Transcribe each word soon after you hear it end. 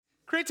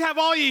Great to have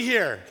all you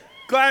here.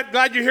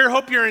 Glad you're here.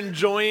 Hope you're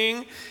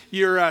enjoying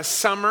your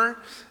summer.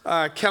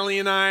 Kelly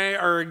and I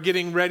are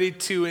getting ready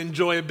to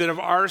enjoy a bit of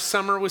our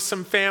summer with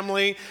some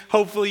family.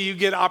 Hopefully you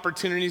get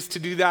opportunities to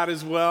do that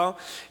as well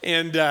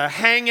and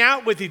hang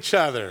out with each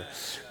other,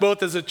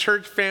 both as a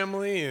church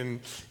family and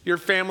your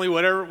family,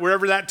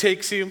 wherever that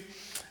takes you.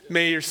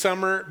 May your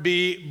summer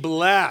be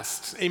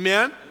blessed.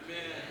 Amen?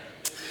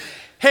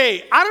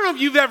 Hey, I don't know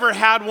if you've ever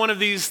had one of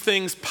these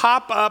things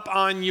pop up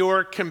on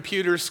your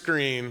computer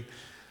screen,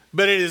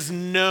 but it is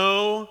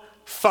no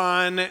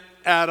fun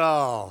at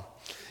all.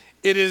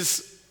 It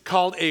is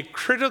called a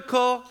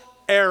critical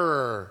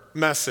error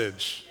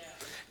message.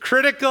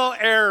 Critical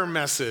error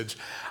message.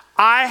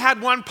 I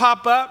had one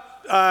pop up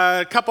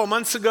a couple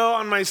months ago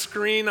on my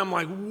screen. I'm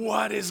like,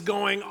 what is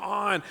going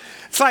on?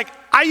 It's like,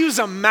 I use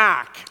a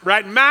Mac,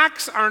 right?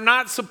 Macs are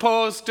not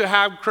supposed to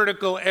have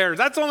critical errors.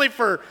 That's only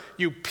for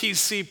you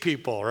PC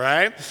people,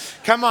 right?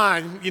 Come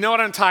on, you know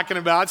what I'm talking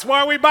about. It's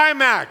why we buy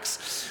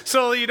Macs,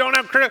 so you don't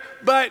have critical.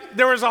 But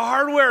there was a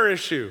hardware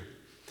issue,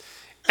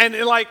 and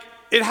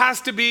it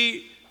has to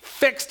be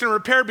fixed and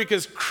repaired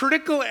because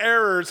critical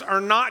errors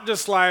are not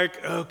just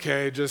like,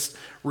 okay, just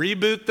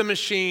reboot the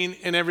machine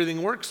and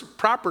everything works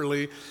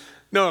properly.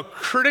 No, a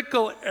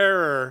critical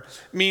error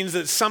means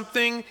that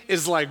something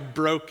is like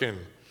broken.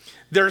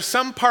 There's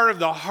some part of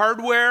the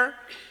hardware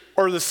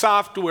or the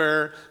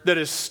software that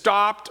has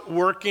stopped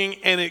working,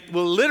 and it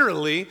will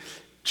literally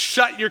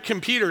shut your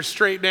computer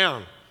straight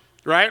down,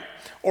 right?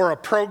 Or a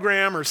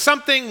program or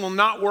something will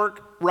not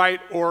work right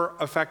or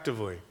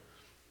effectively.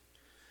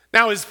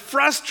 Now, as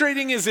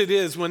frustrating as it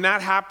is when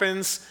that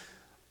happens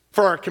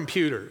for our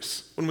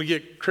computers, when we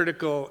get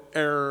critical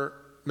error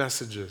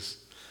messages,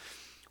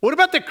 what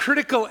about the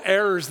critical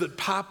errors that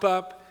pop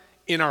up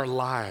in our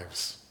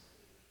lives?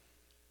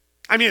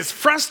 I mean, it's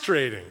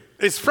frustrating.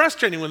 It's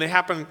frustrating when they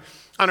happen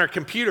on our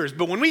computers,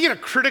 but when we get a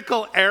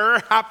critical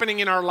error happening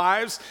in our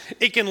lives,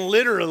 it can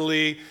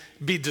literally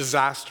be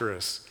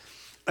disastrous,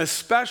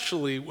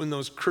 especially when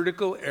those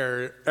critical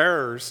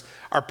errors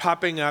are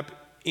popping up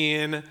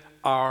in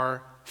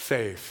our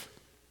faith.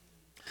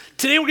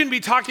 Today, we're going to be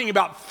talking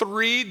about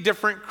 3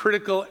 different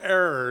critical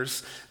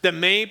errors that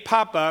may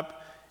pop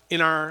up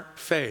in our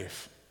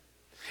faith.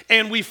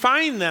 And we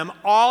find them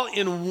all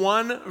in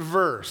one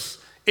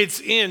verse. It's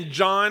in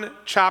John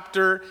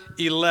chapter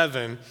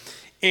 11.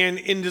 And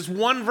in this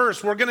one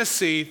verse, we're going to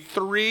see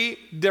 3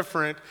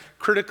 different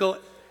critical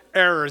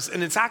errors.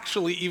 And it's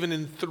actually even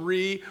in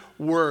 3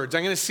 words.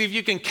 I'm going to see if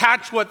you can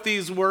catch what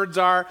these words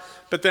are,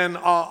 but then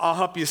I'll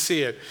help you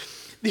see it.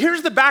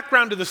 Here's the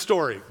background to the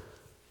story.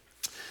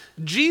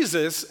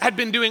 Jesus had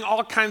been doing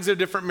all kinds of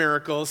different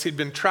miracles. He'd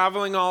been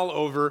traveling all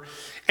over,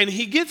 and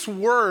he gets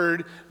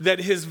word that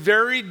his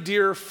very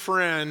dear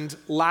friend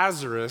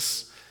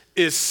Lazarus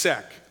is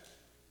sick.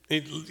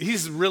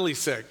 He's really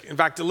sick. In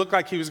fact, it looked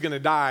like he was going to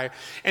die.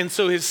 And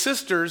so his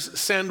sisters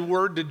send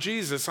word to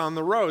Jesus on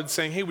the road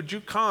saying, hey, would you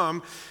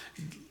come?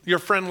 Your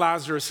friend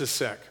Lazarus is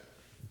sick.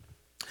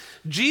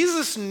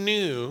 Jesus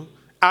knew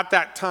at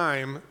that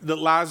time that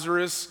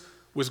Lazarus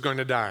was going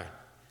to die.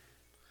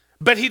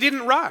 But he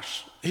didn't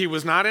rush. He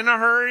was not in a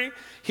hurry.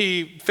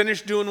 He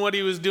finished doing what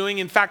he was doing.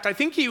 In fact, I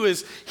think he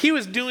was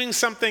doing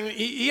something.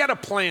 He had a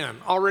plan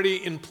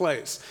already in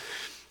place.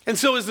 And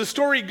so as the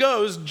story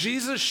goes,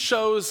 Jesus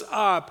shows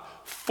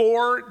up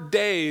 4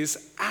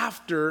 days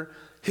after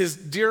his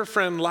dear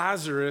friend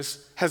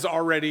Lazarus has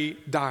already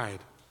died.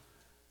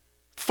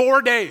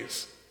 4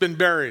 days, been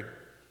buried,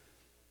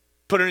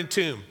 put in a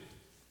tomb.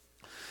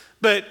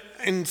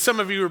 And some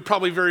of you are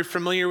probably very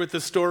familiar with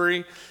the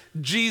story.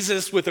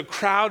 Jesus, with a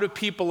crowd of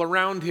people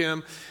around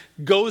him,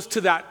 goes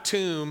to that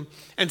tomb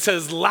and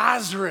says,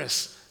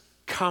 Lazarus,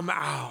 come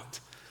out.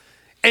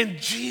 And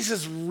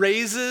Jesus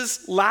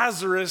raises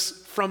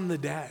Lazarus from the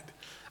dead.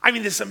 I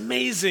mean, this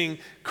amazing,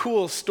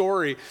 cool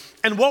story.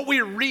 And what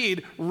we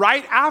read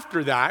right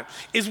after that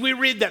is we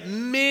read that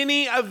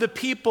many of the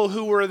people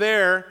who were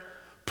there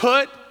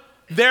put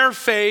their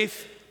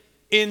faith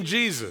in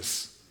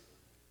Jesus.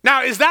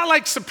 Now, is that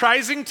like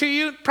surprising to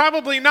you?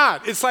 Probably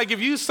not. It's like if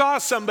you saw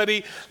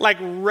somebody like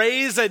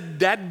raise a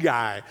dead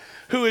guy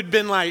who had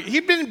been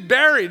he'd been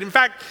buried. In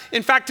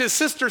fact, his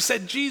sister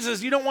said,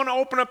 Jesus, you don't want to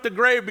open up the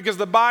grave because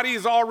the body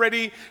is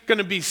already going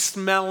to be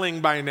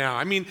smelling by now.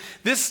 I mean,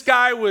 this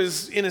guy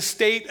was in a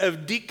state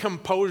of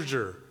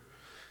decomposure.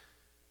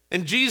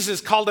 And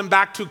Jesus called him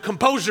back to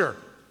composure,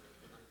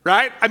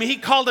 right? I mean, he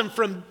called him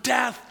from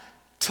death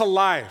to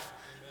life.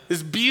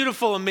 This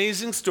beautiful,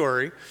 amazing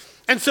story.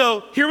 And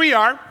so here we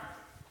are.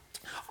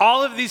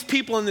 All of these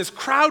people in this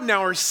crowd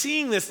now are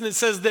seeing this, and it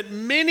says that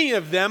many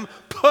of them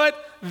put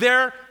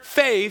their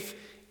faith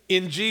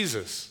in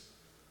Jesus.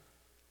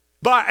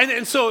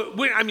 So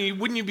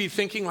wouldn't you be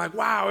thinking like,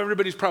 wow,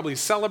 everybody's probably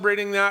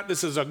celebrating that.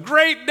 This is a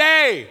great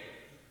day,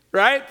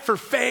 right? For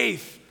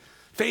faith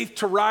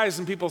to rise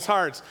in people's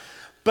hearts.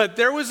 But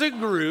there was a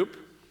group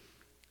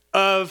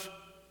of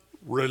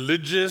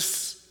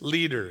religious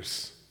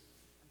leaders.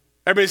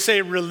 Everybody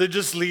say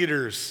religious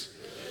leaders.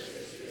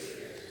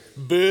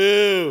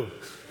 Boo.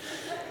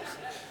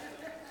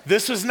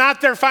 This was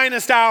not their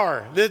finest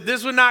hour.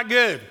 This was not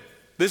good.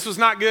 This was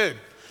not good.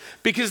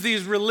 Because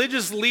these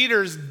religious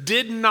leaders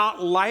did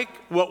not like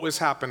what was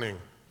happening.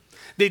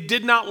 They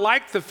did not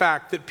like the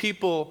fact that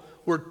people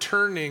were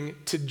turning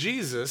to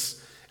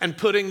Jesus and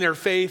putting their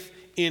faith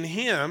in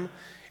him.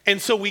 And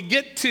so we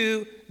get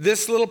to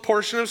this little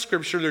portion of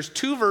scripture. There's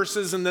 2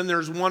 verses and then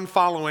there's one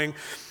following.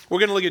 We're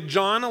going to look at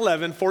John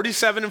 11,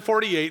 47 and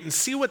 48 and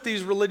see what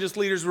these religious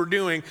leaders were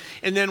doing.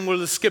 And then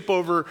we'll skip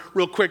over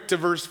real quick to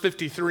verse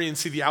 53 and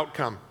see the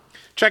outcome.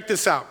 Check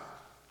this out.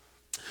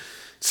 It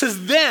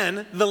says,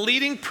 then the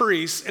leading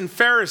priests and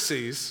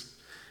Pharisees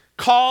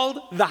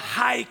called the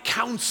high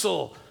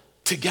council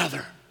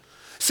together.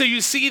 So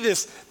you see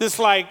this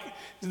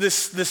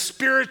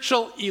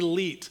spiritual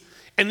elite.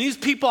 And these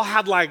people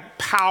had like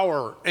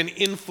power and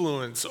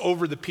influence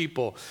over the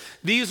people.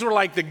 These were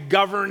like the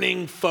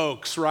governing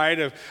folks, right,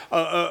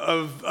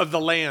 of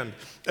the land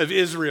of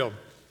Israel.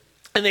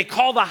 And they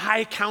call the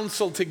high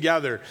council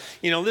together.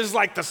 This is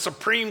like the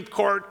Supreme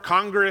Court,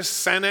 Congress,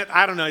 Senate.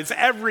 I don't know. It's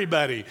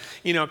everybody,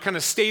 kind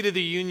of State of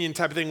the Union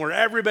type of thing where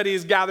everybody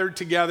is gathered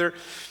together.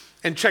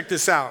 And check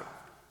this out.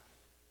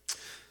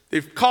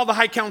 They've called the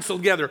high council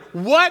together.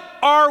 What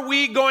are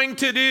we going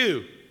to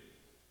do?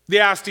 They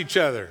asked each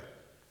other.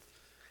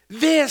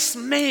 This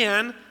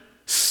man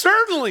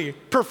certainly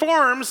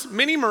performs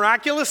many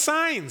miraculous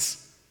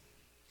signs.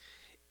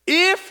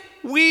 If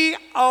we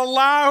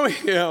allow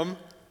him,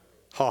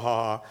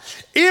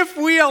 if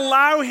we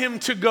allow him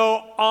to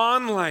go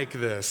on like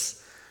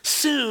this,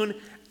 soon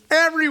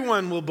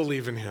everyone will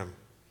believe in him.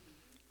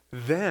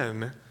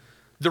 Then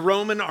the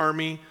Roman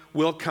army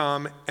will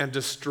come and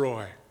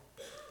destroy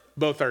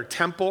both our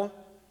temple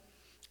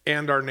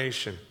and our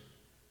nation.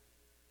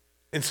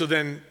 And so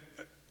then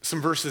some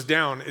verses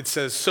down, it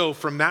says, so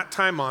from that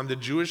time on, the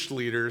Jewish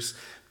leaders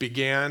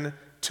began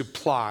to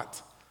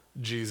plot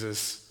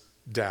Jesus'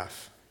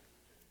 death.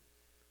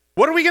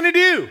 What are we going to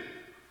do?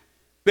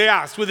 They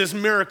asked with this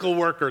miracle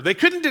worker. They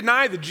couldn't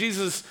deny that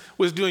Jesus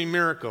was doing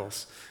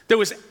miracles. There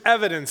was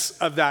evidence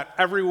of that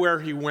everywhere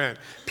he went.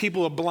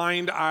 People with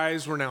blind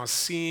eyes were now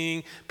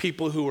seeing.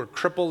 People who were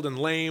crippled and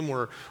lame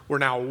were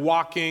now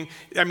walking.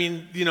 I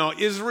mean,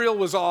 Israel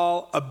was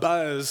all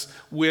abuzz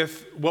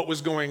with what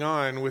was going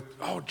on with,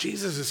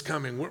 Jesus is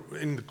coming.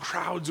 And the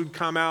crowds would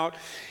come out.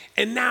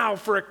 And now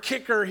for a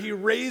kicker, he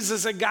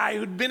raises a guy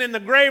who'd been in the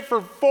grave for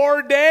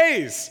 4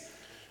 days.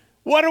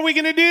 What are we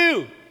going to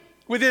do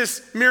with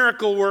this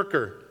miracle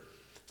worker?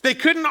 They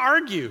couldn't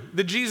argue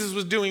that Jesus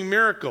was doing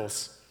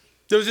miracles.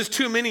 There was just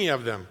too many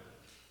of them.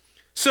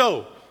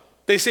 So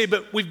they say,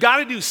 but we've got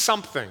to do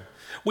something.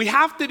 We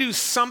have to do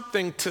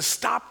something to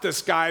stop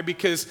this guy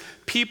because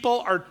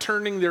people are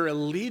turning their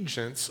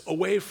allegiance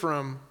away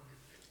from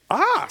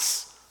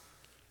us.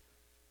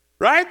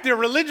 Right? The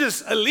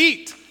religious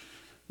elite,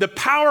 the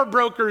power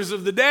brokers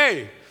of the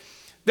day,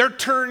 they're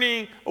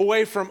turning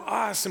away from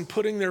us and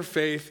putting their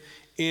faith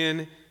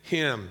in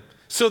him.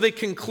 So they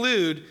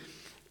conclude,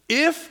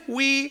 if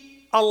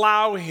we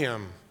allow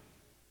him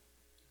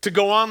to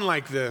go on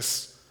like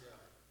this,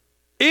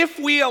 if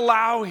we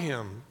allow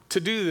him to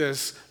do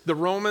this, the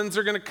Romans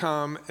are going to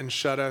come and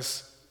shut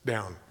us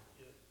down.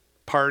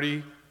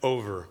 Party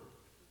over.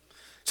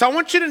 So I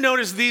want you to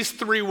notice these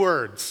 3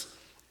 words.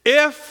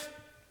 If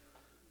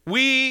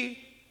we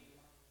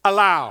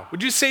allow.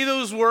 Would you say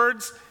those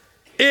words?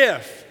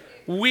 If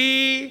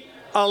we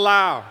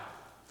allow.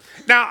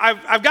 Now,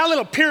 I've got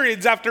little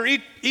periods after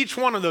each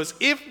one of those.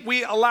 If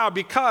we allow,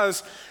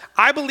 because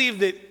I believe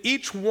that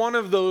each one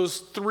of those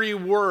 3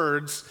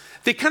 words,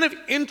 they kind of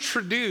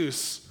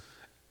introduce,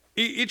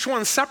 each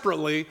one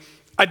separately,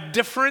 a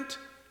different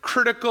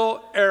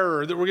critical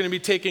error that we're going to be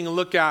taking a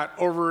look at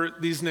over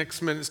these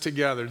next minutes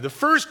together. The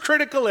first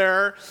critical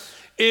error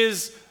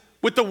is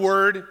with the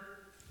word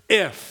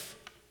if.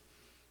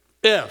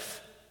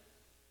 If.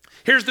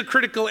 Here's the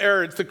critical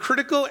error. It's the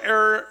critical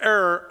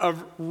error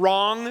of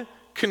wrong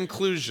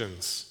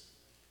conclusions.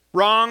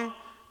 Wrong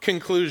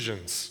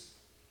conclusions.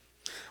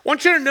 I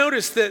want you to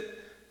notice that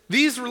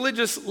these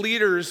religious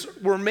leaders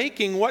were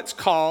making what's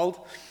called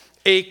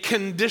a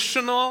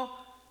conditional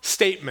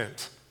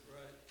statement.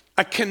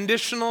 A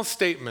conditional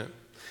statement.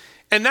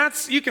 And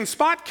you can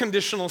spot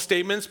conditional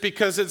statements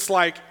because it's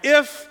like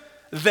if,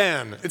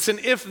 then. It's an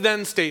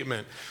if-then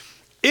statement.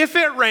 If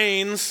it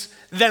rains,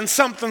 then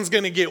something's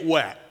going to get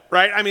wet,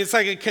 right? I mean, it's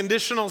like a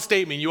conditional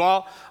statement. You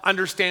all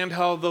understand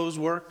how those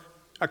work?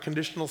 A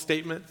conditional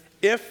statement?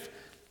 If,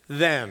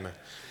 then.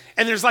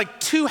 And there's like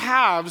 2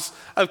 halves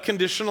of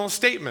conditional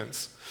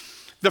statements.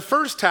 The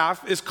first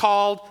half is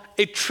called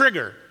a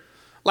trigger.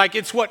 Like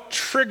it's what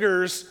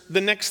triggers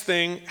the next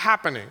thing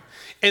happening.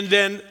 And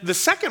then the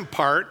second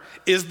part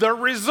is the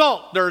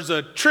result. There's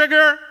a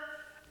trigger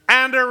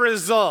and a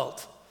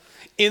result.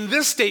 In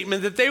this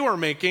statement that they were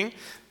making,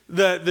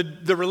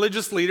 the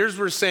religious leaders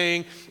were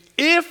saying,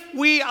 if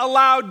we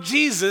allow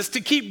Jesus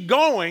to keep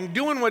going,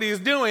 doing what he's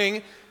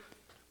doing,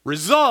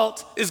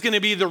 result is going to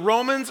be the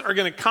Romans are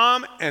going to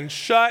come and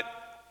shut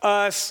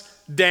us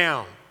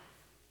down.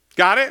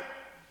 Got it?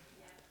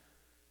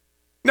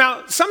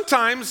 Now,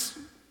 sometimes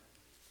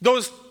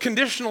those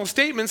conditional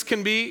statements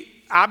can be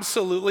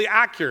absolutely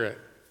accurate.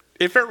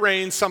 If it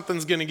rains,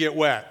 something's going to get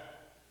wet.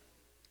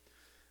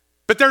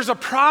 But there's a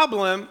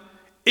problem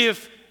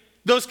if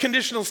those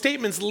conditional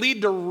statements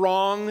lead to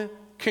wrong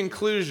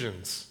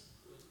conclusions.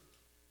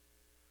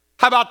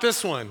 How about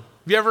this one?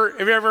 Have you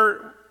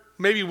ever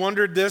maybe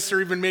wondered this, or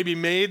even maybe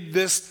made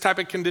this type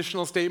of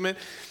conditional statement?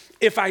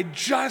 If I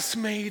just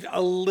made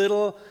a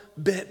little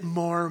bit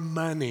more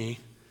money,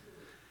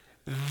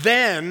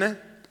 then,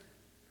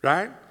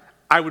 right,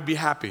 I would be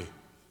happy.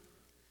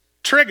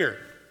 Trigger.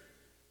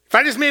 If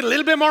I just made a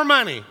little bit more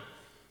money,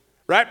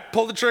 right,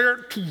 pull the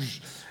trigger,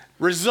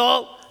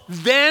 result,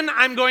 then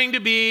I'm going to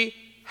be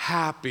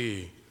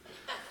happy.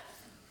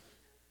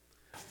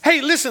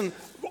 Hey, listen,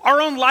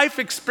 our own life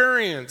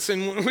experience,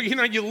 and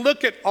you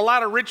look at a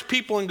lot of rich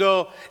people and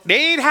go,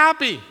 they ain't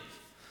happy.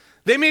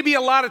 They may be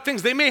a lot of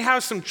things. They may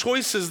have some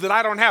choices that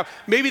I don't have.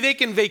 Maybe they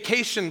can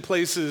vacation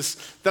places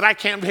that I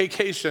can't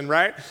vacation,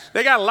 right?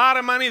 They got a lot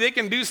of money. They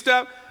can do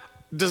stuff.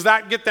 Does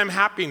that get them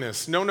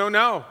happiness? No, no,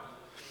 no.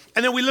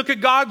 And then we look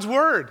at God's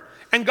word,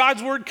 and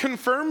God's word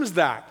confirms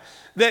that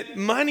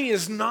money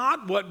is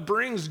not what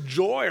brings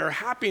joy or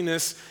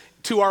happiness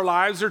to our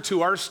lives or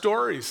to our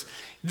stories.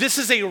 This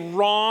is a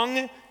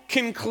wrong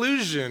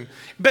conclusion,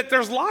 but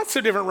there's lots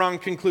of different wrong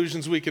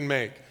conclusions we can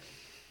make.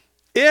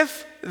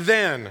 If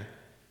then.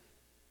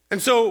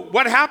 And so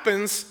what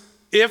happens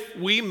if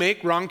we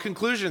make wrong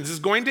conclusions? It's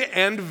going to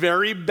end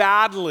very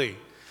badly.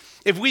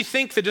 If we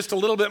think that just a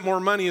little bit more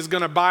money is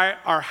going to buy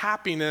our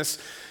happiness,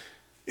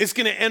 it's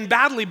going to end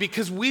badly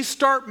because we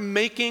start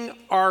making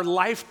our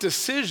life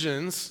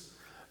decisions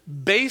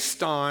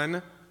based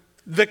on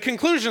the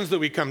conclusions that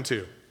we come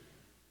to.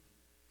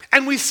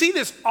 And we see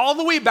this all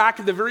the way back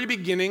at the very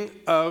beginning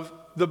of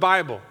the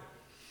Bible.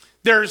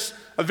 There's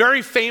a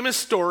very famous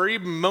story.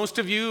 Most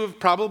of you have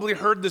probably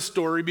heard this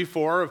story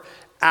before of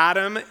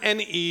Adam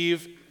and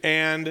Eve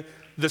and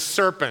the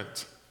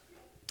serpent.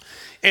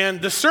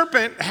 And the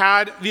serpent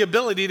had the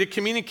ability to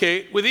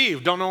communicate with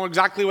Eve. Don't know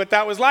exactly what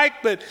that was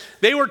like, but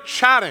they were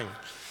chatting.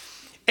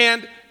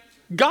 And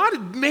God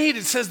had made,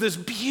 it says, this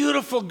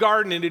beautiful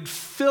garden, and had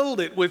filled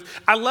it with,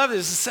 I love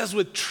this, it says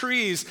with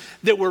trees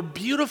that were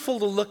beautiful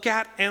to look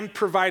at and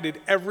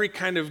provided every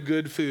kind of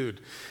good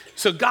food.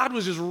 So God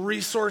was just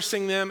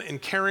resourcing them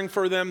and caring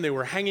for them. They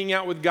were hanging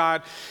out with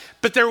God.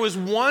 But there was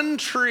one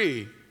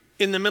tree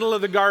in the middle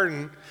of the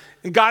garden,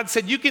 and God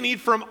said, you can eat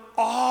from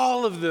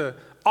all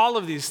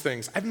of these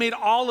things. I've made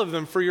all of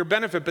them for your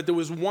benefit, but there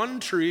was one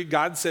tree,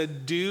 God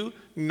said, do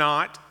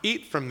not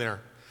eat from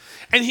there.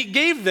 And he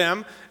gave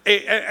them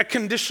a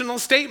conditional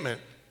statement.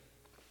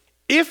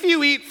 If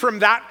you eat from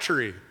that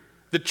tree,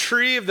 the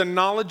tree of the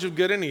knowledge of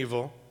good and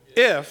evil,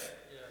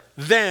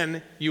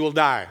 then you will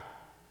die.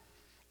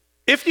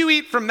 If you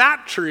eat from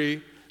that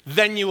tree,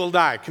 then you will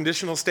die.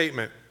 Conditional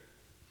statement.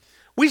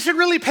 We should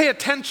really pay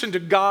attention to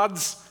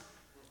God's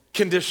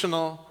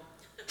conditional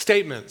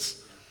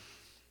statements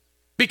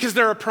because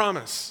they're a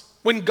promise.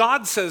 When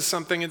God says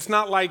something, it's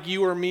not like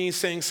you or me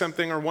saying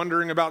something or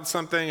wondering about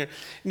something.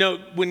 No,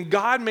 when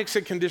God makes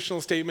a conditional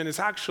statement, it's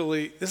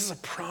actually, this is a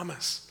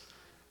promise.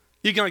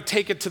 You can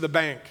take it to the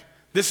bank.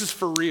 This is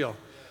for real.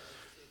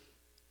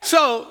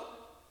 So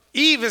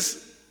Eve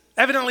is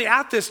evidently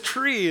at this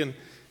tree and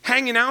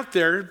hanging out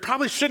there.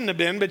 Probably shouldn't have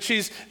been, but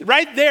she's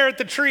right there at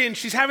the tree and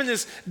she's having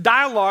this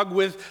dialogue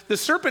with the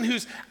serpent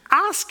who's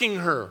asking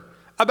her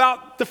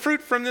about the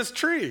fruit from this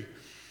tree.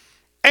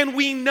 And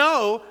we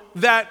know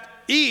that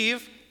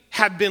Eve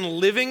had been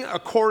living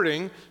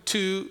according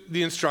to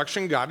the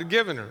instruction God had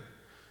given her.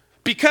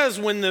 Because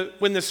when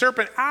the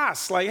serpent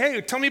asks, like,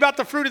 hey, tell me about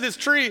the fruit of this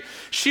tree,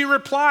 she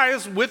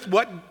replies with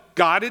what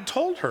God had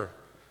told her.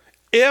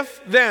 If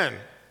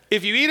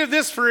you eat of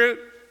this fruit,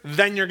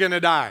 then you're going to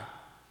die.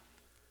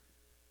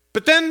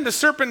 But then the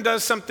serpent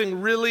does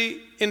something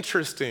really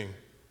interesting.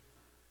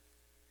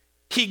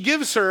 He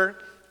gives her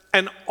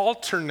an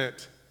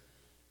alternate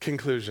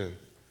conclusion.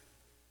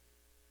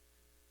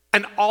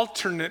 An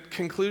alternate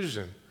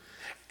conclusion.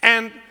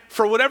 And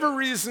for whatever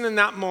reason in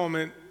that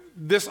moment,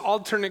 this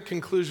alternate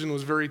conclusion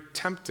was very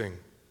tempting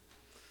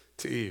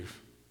to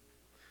Eve.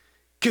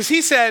 Because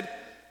he said,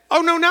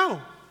 oh,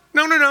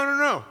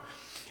 no.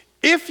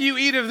 If you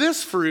eat of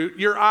this fruit,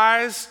 your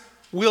eyes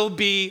will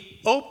be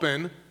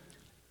open.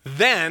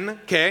 Then,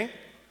 okay,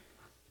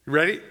 you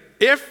ready?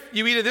 If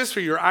you eat of this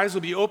fruit, your eyes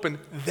will be open.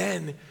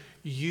 Then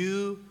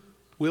you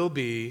will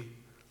be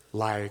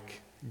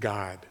like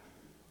God.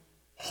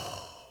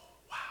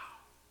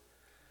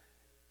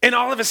 And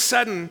all of a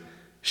sudden,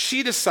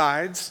 she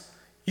decides,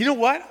 you know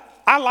what?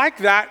 I like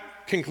that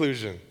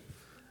conclusion.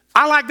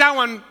 I like that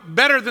one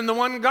better than the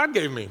one God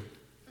gave me.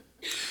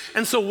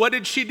 And so what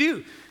did she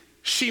do?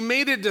 She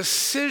made a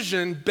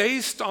decision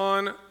based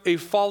on a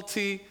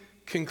faulty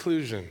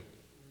conclusion.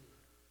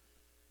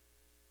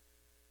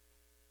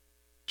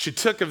 She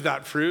took of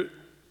that fruit,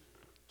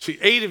 she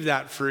ate of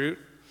that fruit,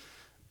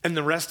 and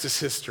the rest is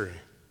history.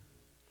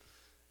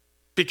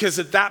 Because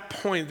at that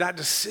point, that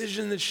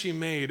decision that she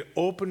made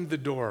opened the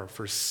door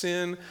for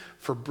sin,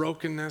 for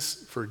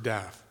brokenness, for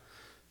death.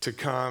 to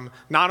come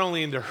not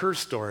only into her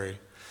story,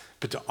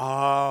 but to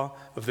all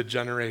of the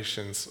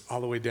generations,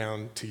 all the way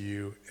down to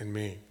you and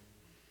me.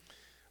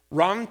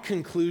 Wrong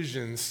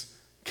conclusions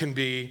can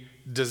be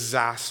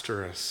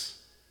disastrous,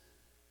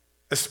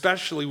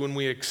 especially when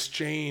we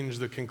exchange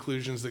the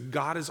conclusions that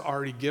God has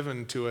already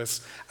given to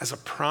us as a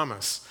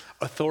promise,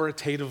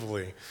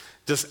 authoritatively,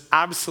 just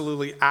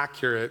absolutely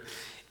accurate,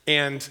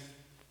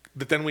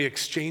 but then we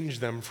exchange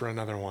them for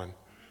another one.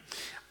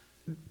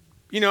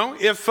 You know,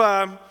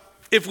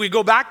 if we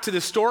go back to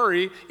the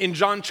story in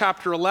John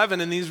chapter 11,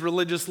 and these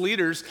religious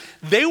leaders,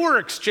 they were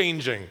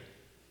exchanging.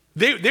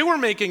 They were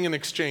making an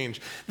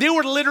exchange. They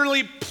were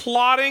literally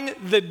plotting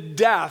the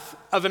death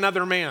of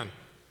another man.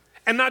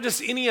 And not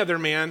just any other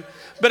man,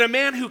 but a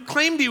man who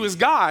claimed he was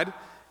God,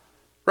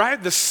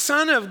 right? The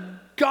Son of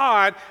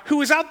God, who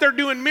was out there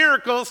doing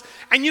miracles.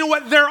 And you know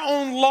what? Their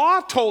own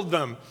law told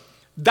them,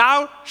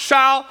 thou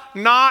shalt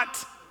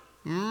not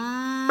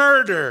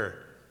murder.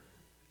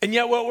 And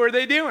yet what were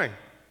they doing?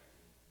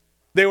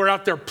 They were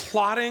out there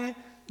plotting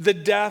the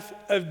death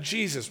of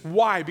Jesus.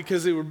 Why?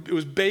 Because it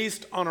was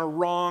based on a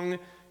wrong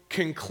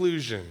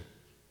conclusion.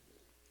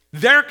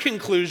 Their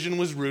conclusion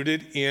was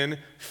rooted in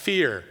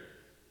fear.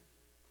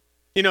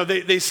 You know,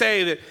 they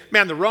say that,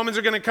 man, the Romans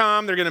are going to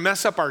come, they're going to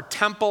mess up our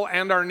temple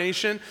and our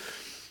nation.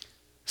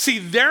 See,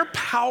 their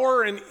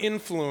power and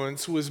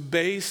influence was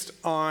based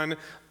on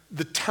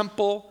the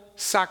temple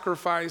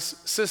sacrifice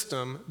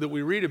system that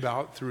we read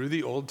about through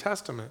the Old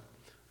Testament.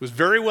 It was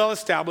very well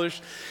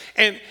established,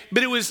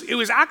 but it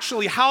was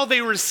actually how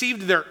they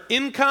received their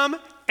income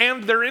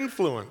and their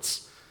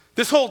influence.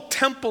 This whole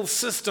temple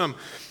system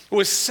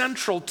was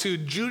central to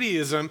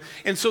Judaism,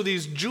 and so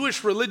these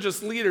Jewish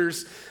religious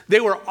leaders, they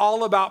were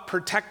all about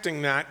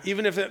protecting that,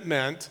 even if it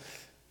meant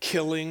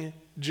killing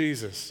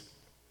Jesus.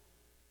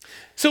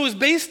 So it was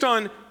based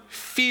on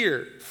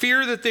fear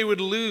that they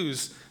would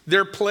lose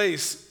their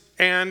place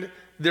and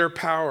their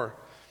power.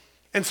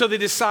 And so they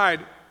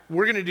decide,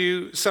 we're going to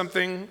do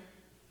something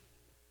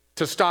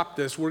to stop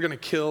this. We're going to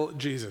kill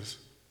Jesus.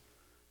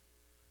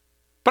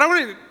 But I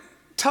want to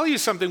tell you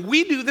something.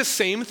 We do the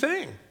same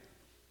thing.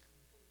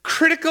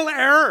 Critical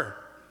error.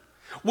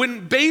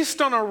 When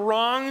based on a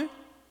wrong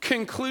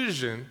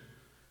conclusion,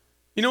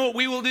 you know what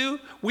we will do?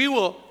 We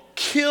will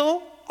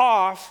kill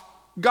off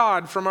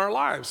God from our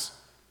lives.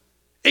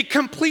 It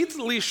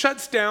completely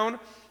shuts down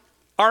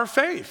our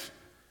faith.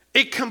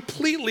 It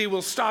completely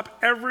will stop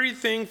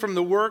everything from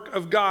the work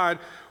of God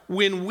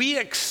when we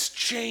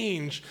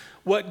exchange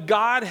what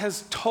God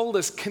has told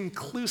us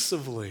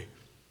conclusively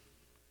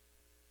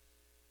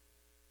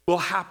will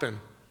happen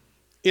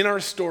in our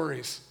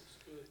stories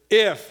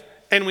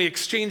and we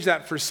exchange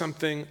that for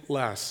something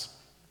less.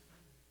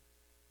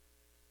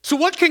 So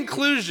what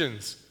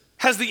conclusions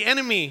has the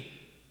enemy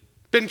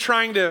been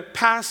trying to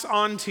pass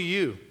on to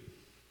you?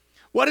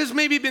 What has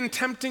maybe been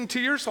tempting to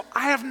your soul?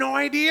 I have no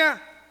idea,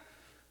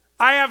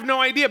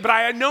 but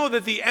I know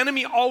that the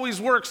enemy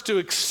always works to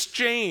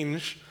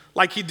exchange,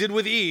 like he did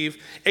with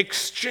Eve,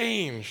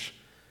 exchange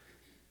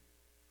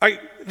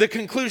the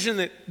conclusion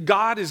that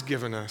God has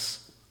given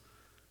us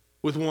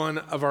with one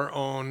of our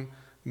own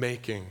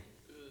making.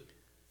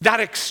 That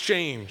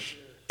exchange.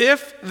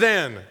 If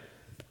then,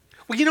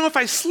 well, you know, if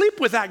I sleep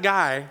with that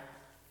guy,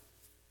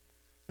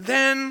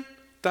 then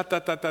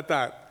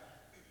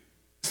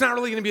it's not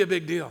really going to be a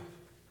big deal.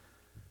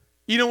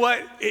 You know what?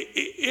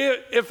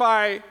 If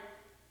I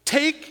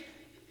take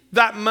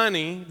that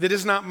money that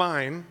is not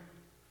mine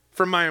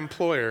from my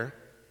employer,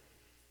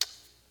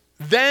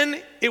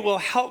 then it will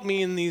help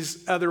me in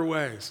these other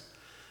ways.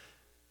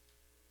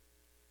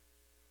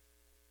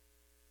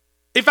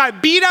 If I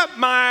beat up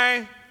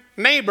my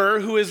neighbor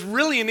who is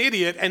really an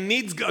idiot and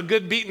needs a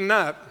good beating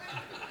up,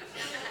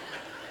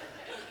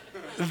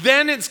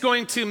 then it's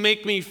going to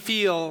make me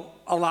feel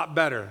a lot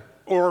better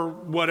or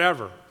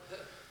whatever.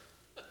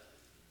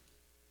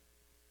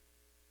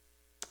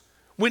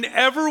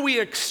 Whenever we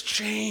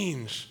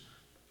exchange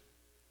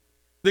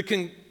the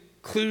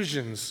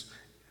conclusions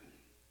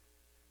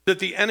that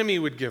the enemy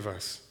would give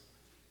us,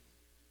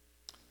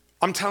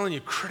 I'm telling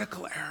you,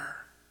 critical error.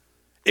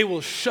 It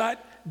will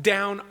shut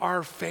down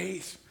our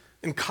faith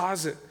and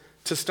cause it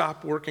to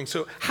stop working.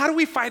 So how do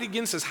we fight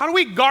against this? How do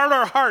we guard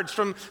our hearts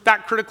from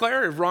that critical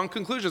error of wrong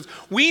conclusions?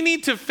 We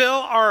need to fill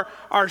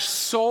our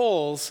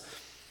souls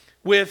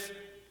with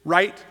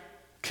right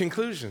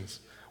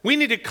conclusions. We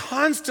need to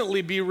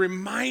constantly be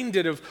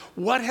reminded of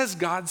what has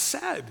God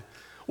said.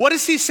 What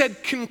has he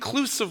said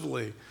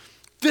conclusively?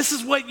 This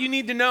is what you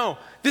need to know.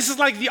 This is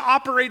like the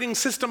operating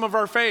system of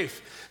our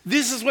faith.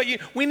 This is what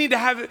we need to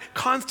have it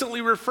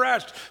constantly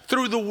refreshed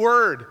through the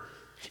word.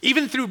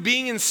 Even through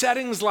being in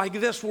settings like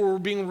this where we're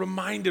being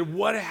reminded,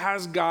 what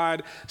has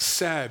God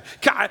said?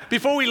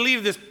 Before we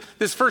leave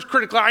this first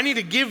critical, I need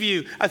to give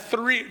you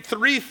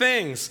three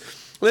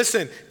things.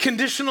 Listen,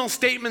 conditional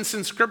statements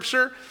in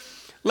Scripture,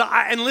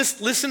 and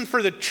listen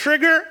for the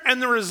trigger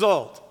and the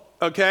result,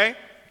 okay?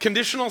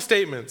 Conditional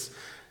statements.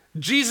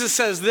 Jesus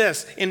says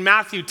this in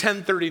Matthew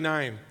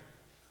 10:39.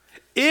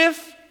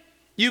 If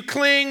you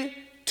cling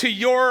to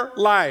your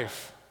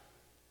life,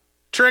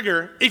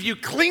 trigger, if you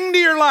cling to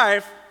your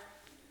life,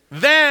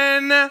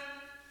 then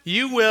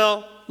you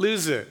will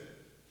lose it.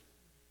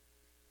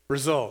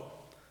 Result.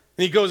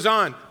 And he goes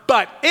on,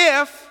 but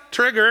if,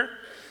 trigger,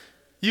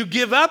 you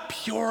give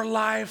up your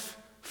life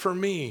for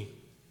me,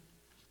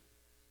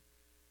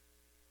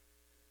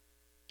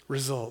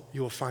 result,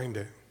 you will find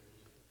it.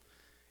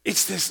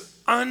 It's this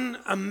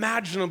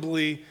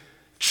unimaginably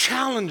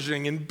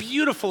challenging and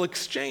beautiful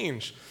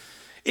exchange.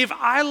 If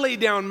I lay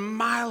down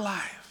my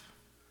life,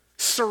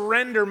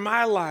 surrender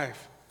my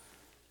life,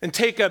 and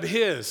take up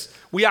his,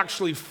 we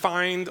actually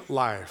find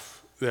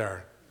life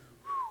there.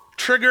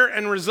 Trigger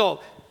and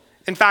result.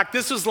 In fact,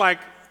 this is like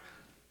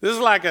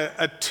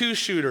a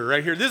two-shooter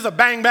right here. This is a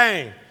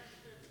bang-bang.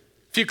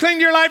 If you cling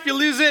to your life, you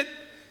lose it.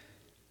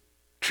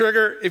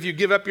 Trigger, if you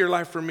give up your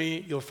life for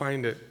me, you'll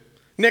find it.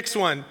 Next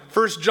one,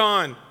 1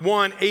 John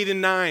 1, 8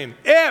 and 9.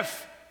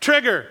 If,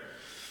 trigger,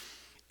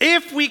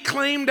 if we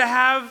claim to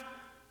have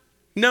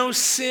no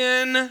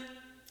sin,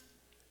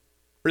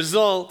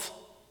 result,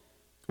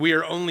 we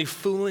are only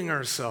fooling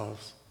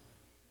ourselves,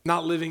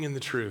 not living in the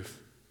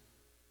truth.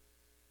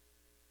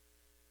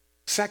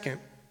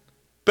 Second,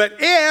 but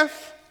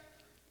if,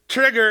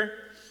 trigger,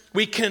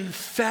 we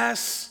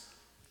confess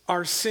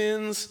our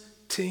sins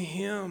to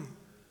him.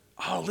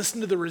 Oh,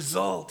 listen to the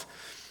result.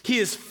 He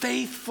is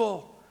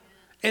faithful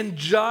and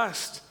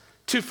just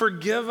to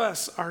forgive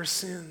us our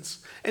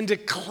sins and to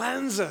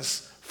cleanse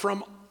us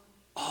from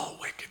all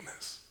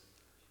wickedness.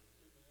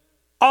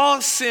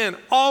 All sin,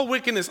 all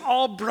wickedness,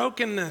 all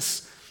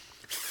brokenness,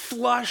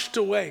 flushed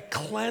away,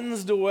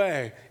 cleansed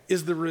away,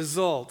 is the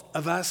result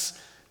of us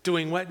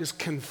doing what? Just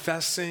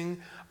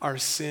confessing our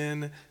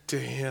sin to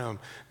him.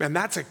 Man,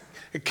 that's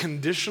a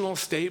conditional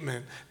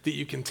statement that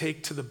you can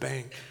take to the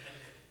bank.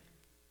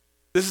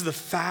 This is the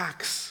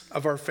facts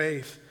of our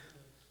faith.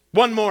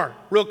 One more,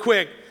 real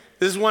quick.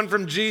 This is one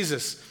from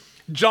Jesus.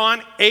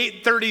 John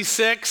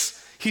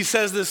 8:36, he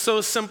says this so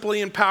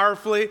simply and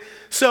powerfully.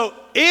 So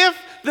if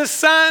the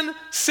Son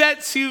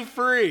sets you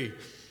free,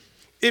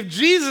 if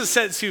Jesus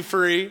sets you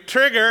free,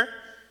 trigger,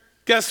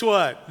 guess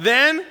what?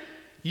 Then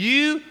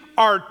you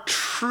are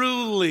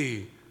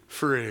truly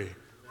free.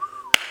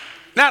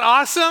 Isn't that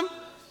awesome?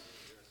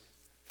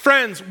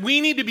 Friends,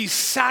 we need to be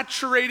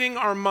saturating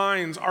our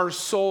minds, our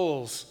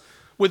souls,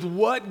 with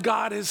what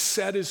God has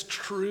said is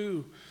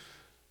true.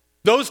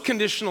 Those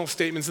conditional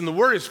statements, and the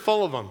Word is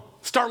full of them.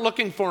 Start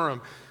looking for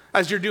them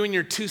as you're doing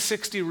your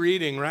 260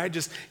 reading, right?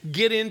 Just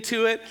get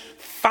into it.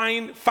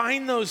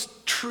 Find those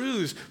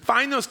truths.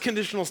 Find those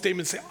conditional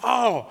statements. Say,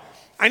 oh,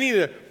 I need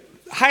to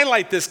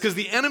highlight this because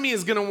the enemy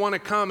is going to want to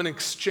come and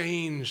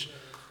exchange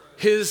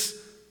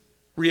his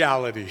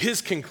reality,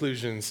 his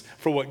conclusions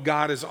for what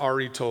God has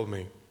already told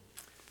me.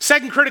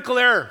 Second critical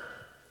error.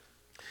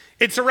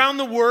 It's around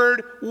the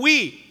word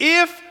we.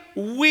 If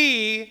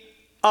we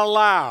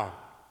allow.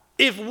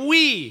 If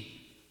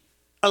we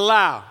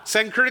allow.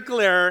 Second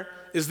critical error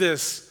is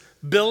this: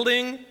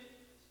 building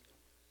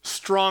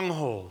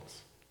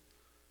strongholds.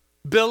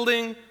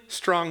 Building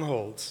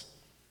strongholds.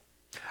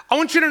 I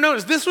want you to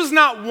notice this was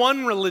not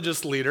one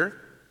religious leader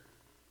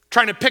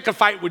trying to pick a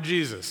fight with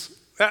Jesus.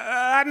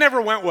 That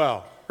never went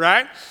well,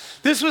 right?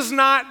 This is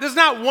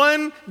not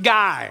one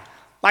guy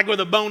like with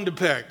a bone to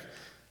pick.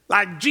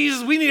 Like,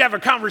 Jesus, we need to have a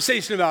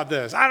conversation about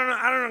this. I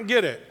don't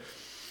get it.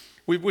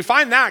 We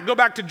find that. Go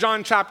back to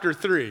John chapter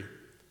 3.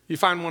 You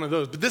find one of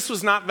those. But this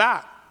was not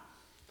that.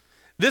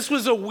 This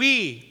was a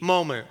we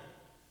moment.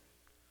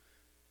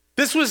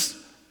 This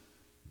was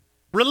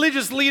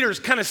religious leaders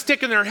kind of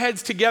sticking their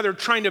heads together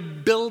trying to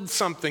build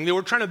something. They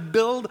were trying to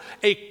build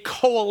a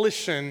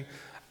coalition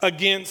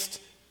against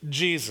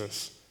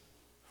Jesus.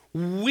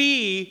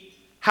 We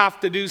have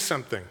to do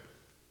something.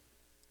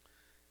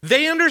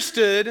 They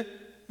understood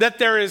that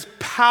there is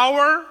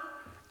power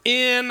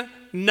in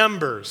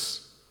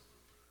numbers.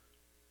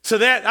 So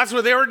that's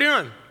what they were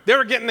doing. They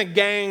were getting a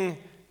gang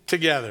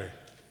together.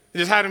 It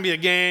just happened to be a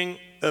gang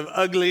of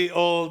ugly,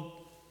 old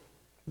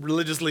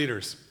religious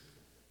leaders.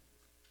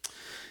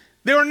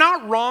 They were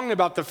not wrong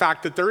about the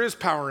fact that there is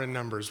power in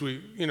numbers.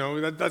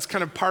 That's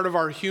kind of part of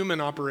our human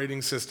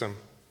operating system.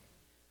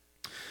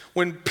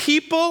 When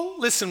people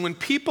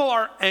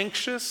are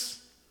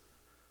anxious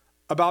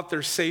about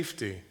their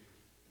safety,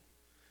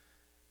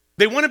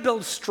 they want to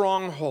build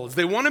strongholds.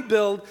 They want to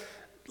build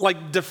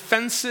like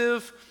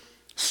defensive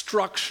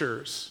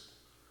structures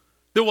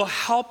that will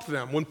help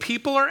them. When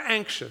people are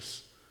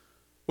anxious,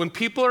 when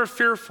people are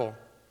fearful,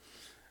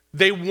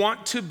 they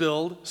want to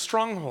build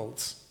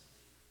strongholds.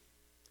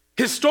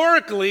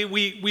 Historically,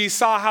 we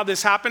saw how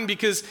this happened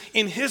because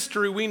in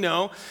history we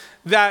know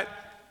that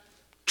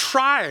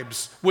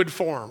tribes would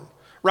form,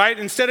 right?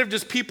 Instead of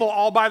just people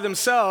all by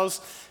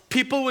themselves,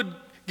 people would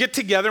get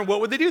together, and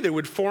what would they do? They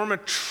would form a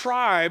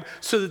tribe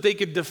so that they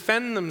could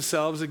defend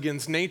themselves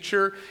against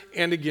nature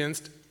and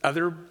against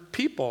other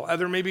people,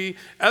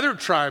 other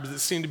tribes that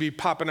seem to be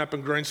popping up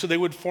and growing. So they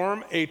would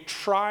form a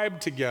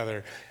tribe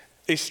together,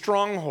 a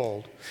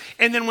stronghold.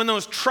 And then when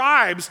those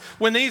tribes,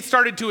 when they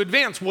started to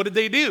advance, what did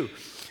they do?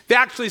 They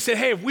actually said,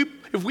 hey,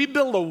 if we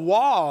build a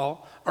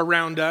wall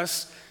around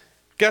us,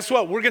 Guess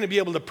what? We're going to be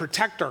able to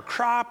protect our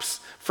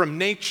crops from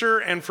nature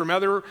and from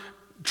other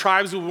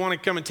tribes who want to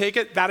come and take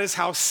it. That is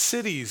how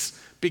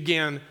cities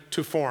began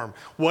to form.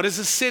 What is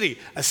a city?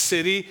 A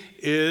city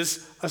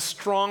is a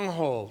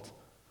stronghold,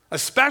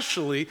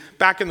 especially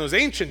back in those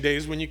ancient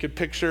days when you could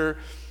picture,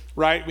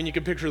 right? When you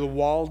could picture the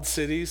walled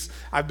cities.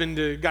 I've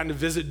gotten to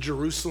visit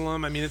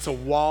Jerusalem. I mean, it's a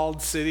walled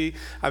city.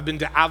 I've been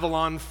to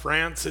Avalon,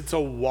 France. It's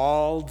a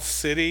walled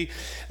city.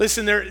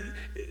 Listen,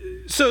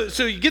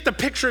 so you get the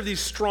picture of these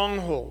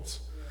strongholds.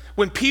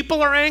 When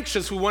people are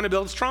anxious, we want to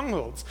build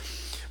strongholds.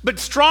 But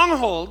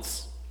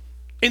strongholds,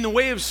 in the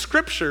way of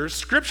Scripture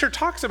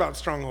talks about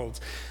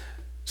strongholds.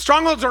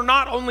 Strongholds are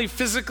not only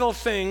physical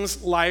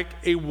things like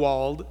a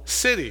walled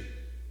city.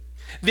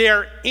 They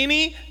are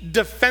any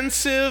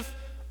defensive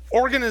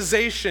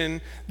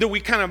organization that we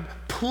kind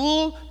of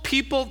pull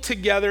people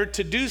together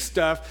to do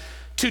stuff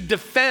to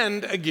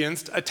defend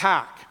against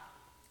attack.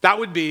 That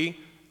would be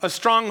a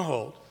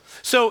stronghold.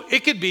 So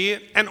it could be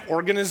an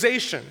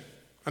organization.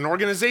 An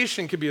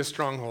organization could be a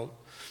stronghold.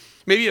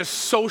 Maybe a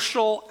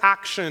social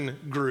action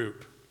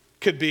group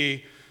could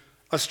be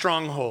a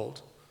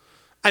stronghold.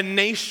 A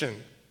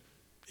nation,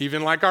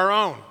 even like our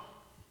own,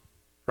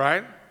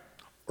 right?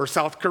 Or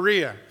South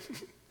Korea,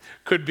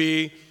 could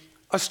be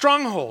a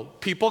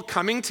stronghold. People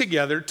coming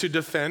together to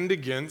defend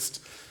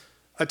against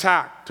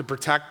attack, to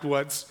protect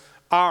what's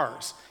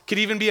ours. Could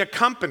even be a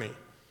company,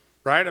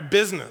 right? A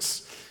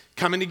business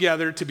coming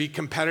together to be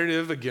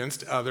competitive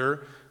against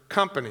other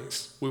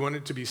companies. We want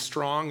it to be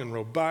strong and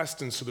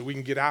robust, and so that we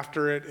can get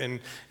after it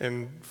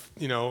and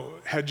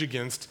hedge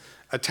against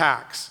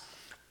attacks.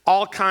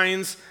 All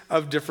kinds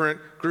of different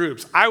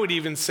groups. I would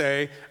even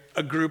say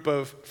a group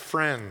of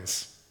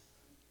friends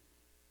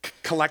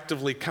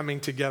collectively coming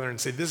together and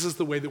say, this is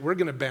the way that we're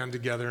going to band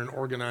together and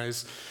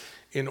organize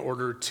in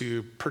order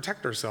to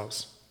protect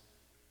ourselves.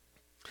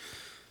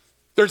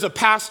 There's a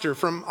pastor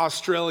from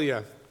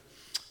Australia.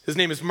 His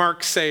name is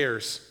Mark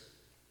Sayers,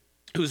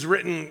 who's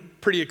written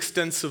pretty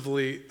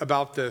extensively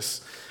about this.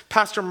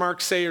 Pastor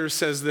Mark Sayers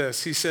says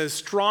this. He says,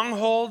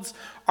 strongholds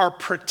are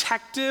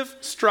protective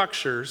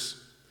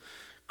structures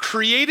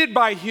created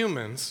by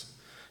humans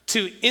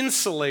to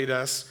insulate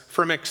us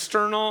from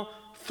external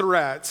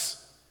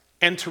threats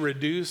and to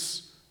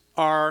reduce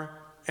our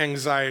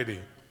anxiety.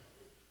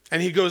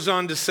 And he goes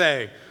on to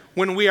say,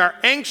 when we are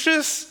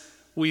anxious,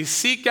 we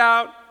seek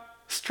out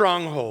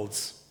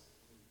strongholds.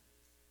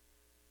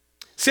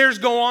 Sayers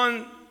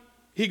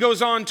he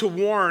goes on to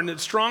warn that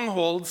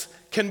strongholds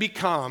can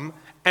become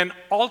an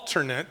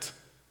alternate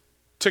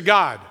to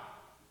God.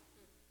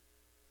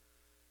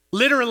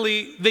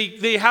 Literally,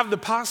 they have the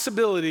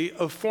possibility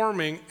of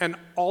forming an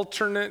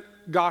alternate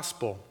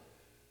gospel.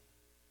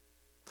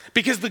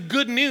 Because the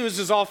good news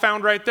is all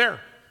found right there.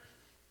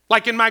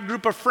 Like in my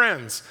group of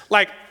friends.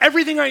 Like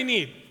everything I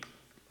need,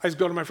 I just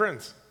go to my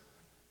friends.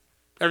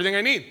 Everything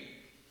I need.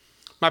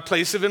 My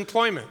place of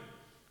employment,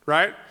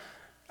 right?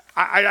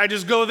 I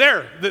just go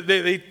there.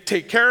 They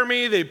take care of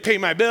me. They pay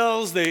my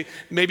bills. They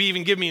maybe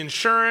even give me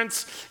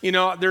insurance.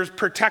 There's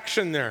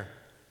protection there.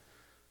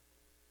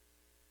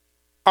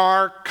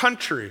 Our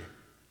country.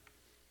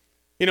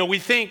 We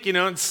think,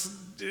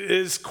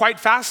 it's quite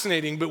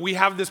fascinating, but we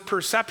have this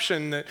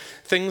perception that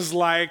things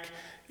like,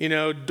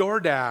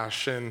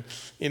 DoorDash and,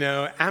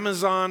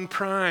 Amazon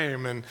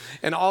Prime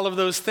and all of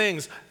those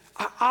things,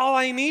 all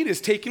I need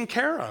is taken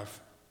care of,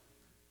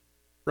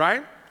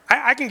 right?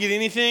 I can get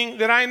anything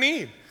that I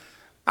need.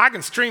 I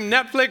can stream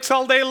Netflix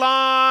all day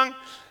long,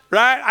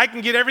 right? I can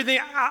get everything.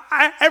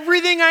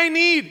 Everything I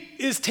need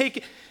is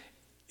taken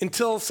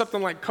until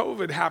something like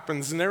COVID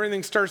happens and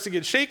everything starts to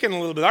get shaken a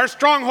little bit. Our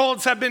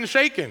strongholds have been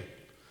shaken,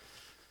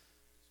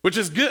 which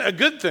is a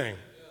good thing.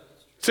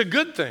 It's a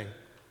good thing.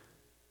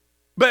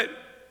 But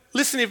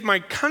listen, if my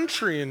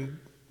country and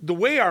the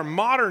way our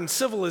modern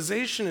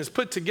civilization is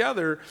put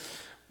together,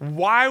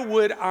 why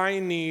would I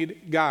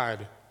need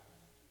God?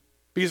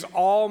 Because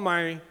all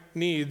my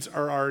needs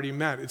are already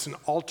met. It's an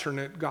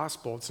alternate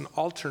gospel. It's an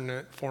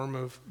alternate form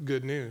of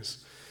good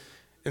news.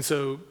 And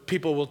so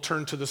people will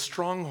turn to the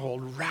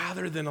stronghold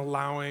rather than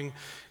allowing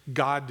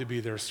God to be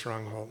their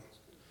stronghold.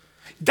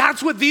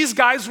 That's what these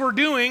guys were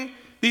doing,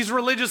 these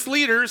religious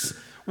leaders,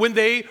 when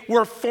they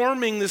were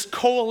forming this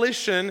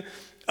coalition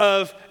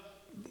of,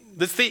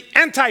 that's the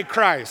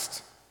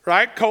Antichrist,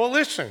 right?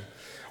 Coalition.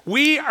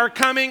 We are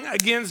coming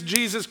against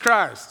Jesus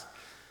Christ.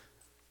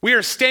 We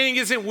are staying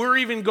against it. We're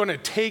even going to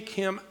take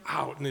him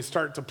out. And they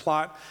start to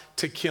plot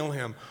to kill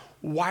him.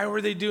 Why were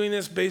they doing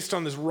this? Based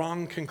on this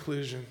wrong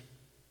conclusion.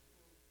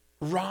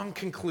 Wrong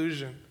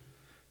conclusion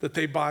that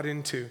they bought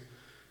into.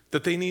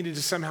 That they needed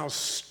to somehow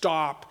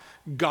stop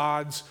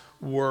God's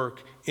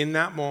work in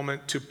that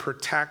moment to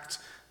protect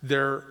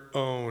their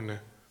own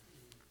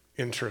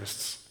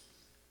interests.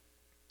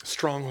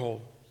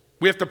 Stronghold.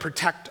 We have to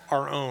protect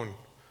our own.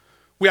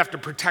 We have to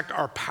protect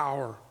our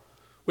power.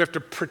 We have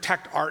to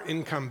protect our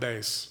income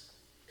base.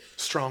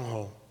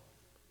 Stronghold.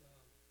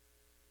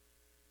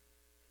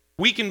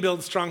 We can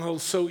build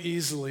strongholds so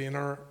easily in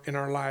our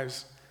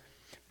lives.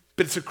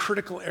 But it's a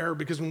critical error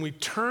because when we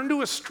turn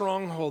to a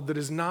stronghold that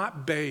is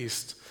not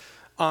based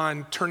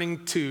on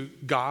turning to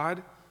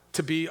God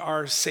to be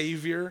our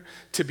Savior,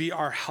 to be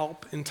our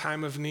help in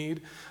time of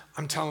need,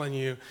 I'm telling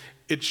you,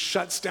 it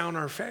shuts down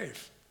our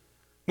faith.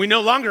 We no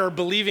longer are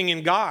believing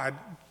in God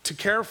to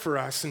care for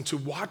us and to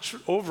watch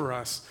over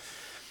us.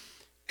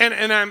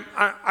 And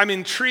I'm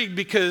intrigued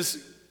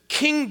because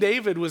King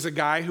David was a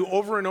guy who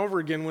over and over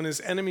again, when his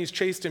enemies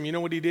chased him, you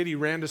know what he did? He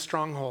ran to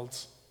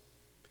strongholds.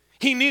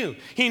 He knew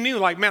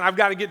like, man, I've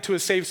got to get to a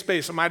safe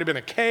space. It might have been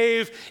a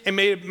cave.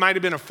 It might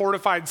have been a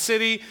fortified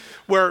city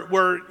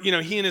where he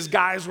and his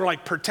guys were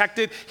like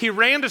protected. He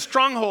ran to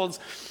strongholds.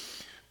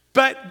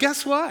 But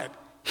guess what?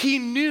 He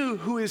knew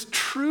who his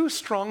true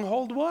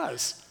stronghold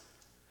was.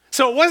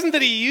 So it wasn't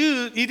that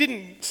he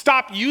didn't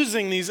stop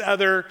using these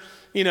other,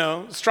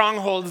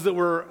 strongholds that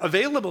were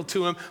available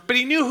to him, but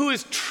he knew who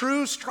his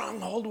true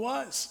stronghold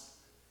was.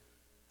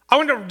 I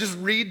want to just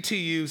read to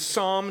you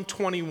Psalm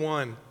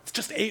 21. It's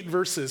just 8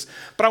 verses,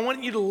 but I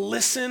want you to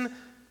listen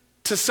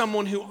to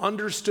someone who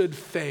understood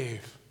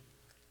faith.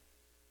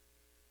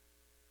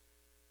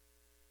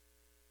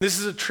 This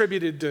is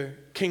attributed to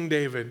King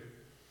David.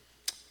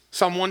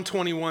 Psalm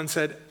 121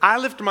 said, I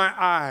lift my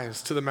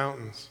eyes to the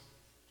mountains.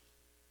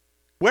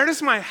 Where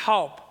does my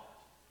help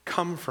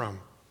come from?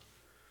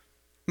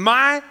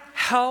 My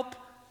help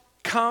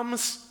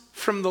comes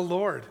from the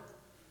Lord,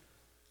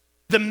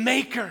 the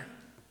maker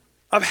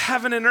of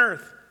heaven and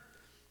earth.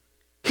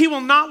 He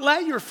will not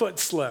let your foot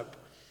slip.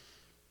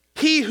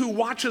 He who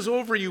watches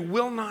over you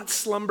will not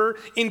slumber.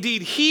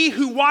 Indeed, he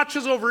who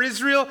watches over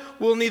Israel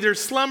will neither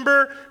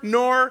slumber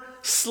nor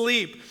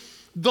sleep.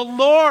 The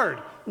Lord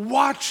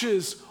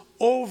watches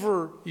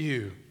over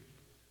you.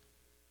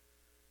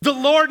 The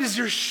Lord is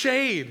your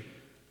shade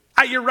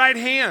at your right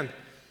hand.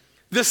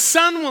 The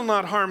sun will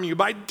not harm you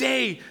by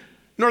day,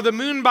 nor the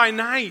moon by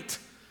night.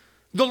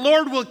 The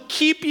Lord will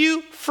keep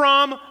you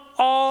from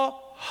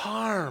all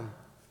harm.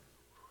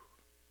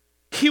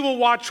 He will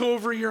watch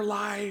over your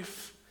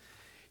life.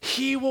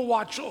 He will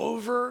watch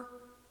over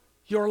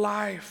your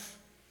life.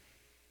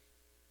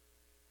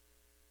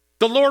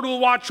 The Lord will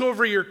watch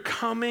over your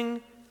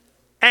coming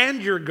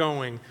and your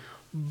going,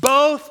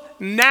 both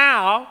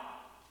now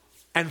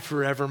and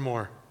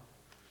forevermore.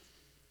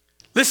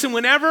 Listen,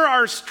 whenever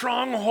our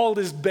stronghold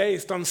is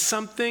based on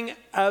something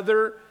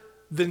other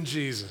than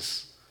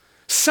Jesus,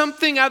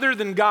 something other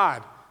than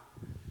God,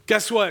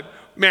 guess what?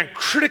 Man,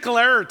 critical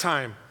error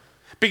time.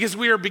 Because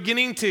we are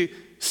beginning to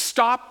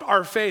stop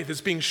our faith.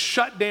 It's being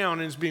shut down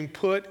and it's being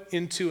put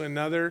into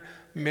another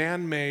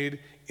man-made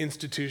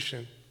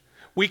institution.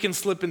 We can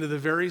slip into the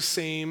very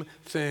same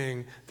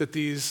thing that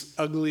these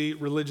ugly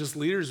religious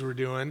leaders were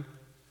doing.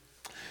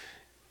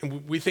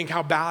 And we think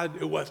how bad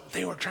it was.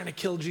 They were trying to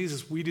kill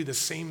Jesus. We do the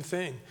same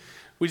thing.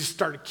 We just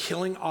started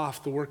killing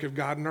off the work of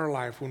God in our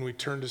life when we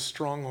turn to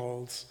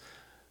strongholds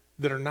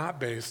that are not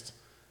based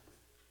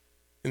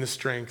in the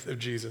strength of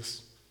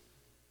Jesus.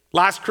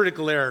 Last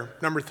critical error,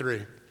 number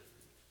 3.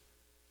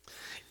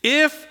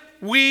 If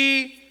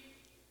we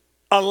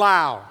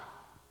allow,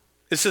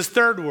 it's this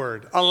third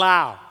word,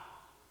 allow.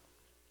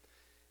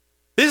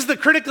 This is the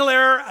critical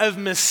error of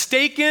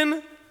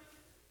mistaken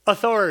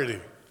authority.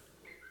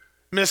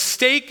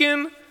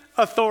 Mistaken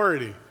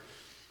authority.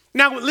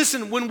 Now,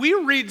 listen, when we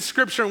read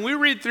scripture and we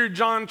read through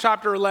John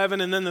chapter 11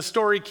 and then the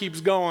story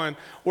keeps going,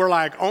 we're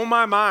like, oh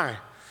my.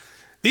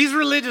 These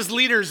religious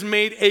leaders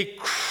made a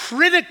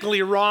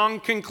critically wrong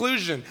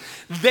conclusion.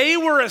 They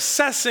were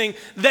assessing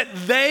that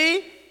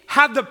they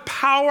had the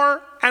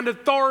power and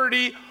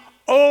authority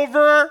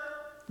over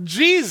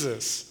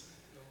Jesus.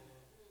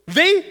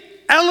 They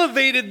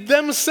elevated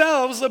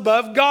themselves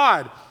above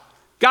God.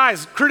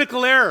 Guys,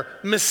 critical error,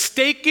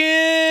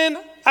 mistaken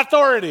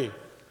authority.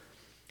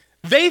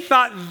 They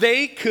thought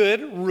they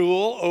could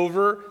rule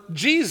over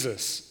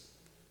Jesus.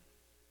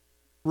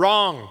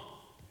 Wrong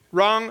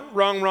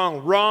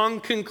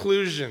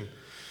conclusion.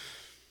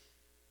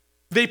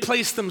 They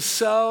placed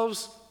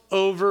themselves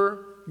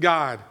over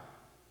God.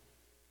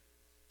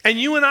 And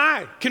you and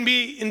I can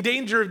be in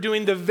danger of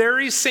doing the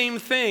very same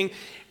thing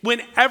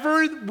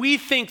whenever we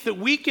think that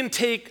we can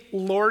take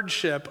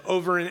lordship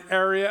over an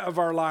area of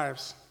our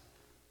lives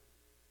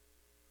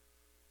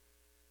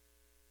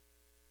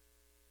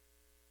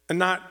and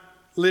not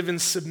live in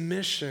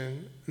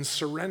submission and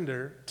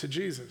surrender to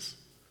Jesus.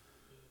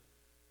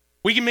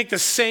 We can make the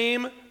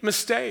same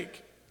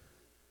mistake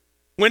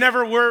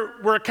whenever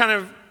we're kind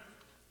of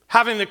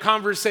having the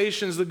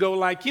conversations that go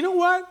like, you know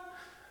what?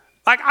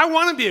 Like, I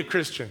want to be a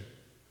Christian,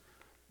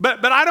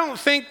 but I don't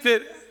think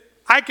that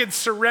I could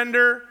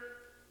surrender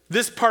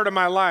this part of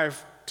my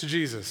life to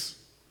Jesus.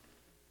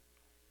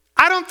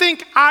 I don't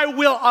think I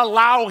will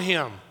allow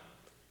him.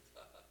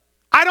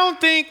 I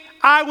don't think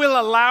I will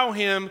allow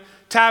him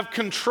to have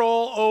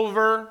control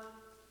over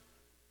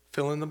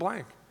fill in the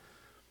blank.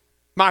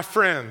 My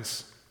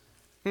friends.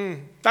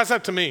 That's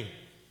up to me.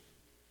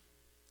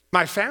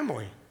 My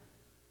family.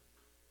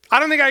 I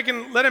don't think I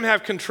can let him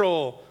have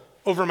control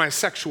over my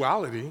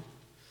sexuality,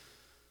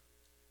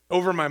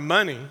 over my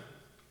money.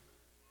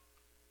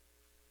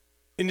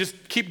 And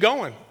just keep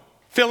going.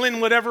 Fill in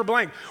whatever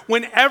blank.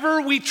 Whenever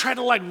we try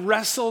to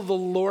wrestle the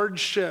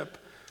lordship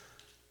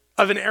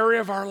of an area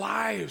of our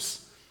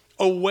lives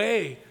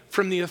away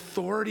from the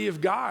authority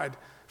of God,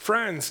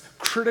 friends,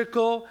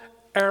 critical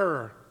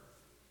error.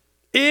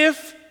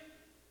 If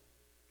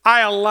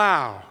I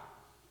allow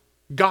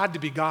God to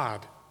be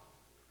God,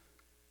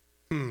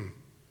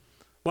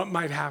 what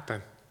might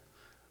happen?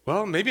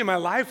 Well, maybe my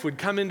life would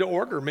come into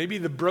order. Maybe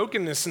the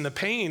brokenness and the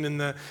pain and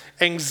the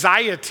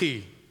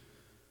anxiety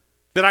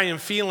that I am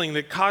feeling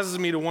that causes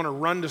me to want to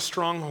run to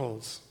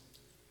strongholds.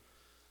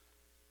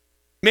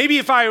 Maybe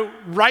if I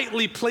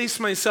rightly place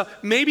myself,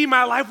 maybe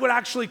my life would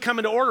actually come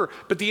into order.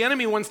 But the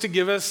enemy wants to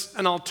give us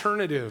an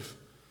alternative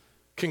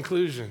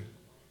conclusion.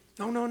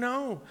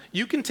 No.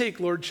 You can take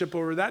lordship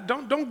over that.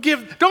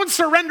 Don't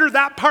surrender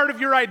that part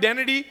of your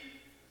identity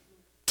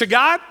to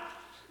God.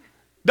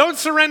 Don't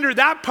surrender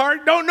that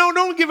part.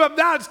 Don't give up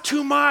that. It's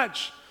too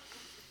much.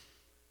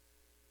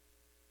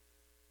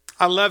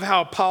 I love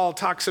how Paul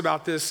talks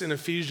about this in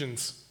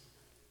Ephesians.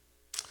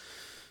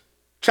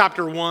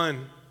 Chapter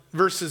 1,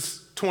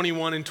 verses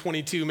 21 and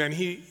 22, man,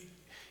 he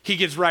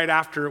gets right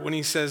after it when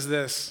he says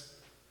this.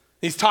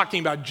 He's talking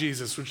about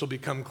Jesus, which will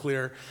become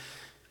clear.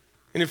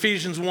 In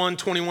Ephesians 1,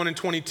 21 and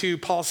 22,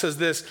 Paul says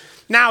this,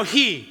 now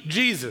he,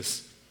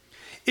 Jesus,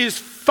 is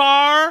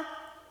far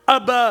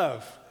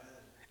above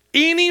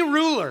any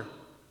ruler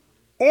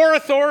or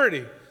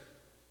authority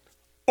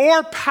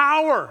or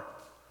power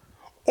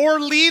or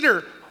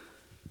leader,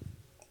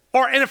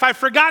 and if I've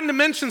forgotten to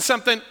mention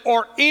something,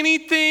 or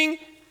anything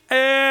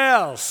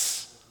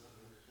else.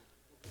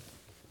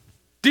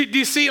 Do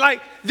you see,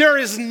 there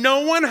is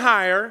no one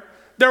higher,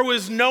 there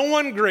was no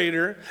one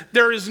greater,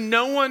 there is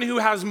no one who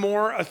has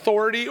more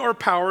authority or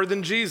power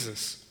than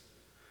Jesus.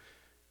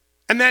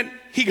 And then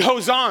he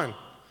goes on,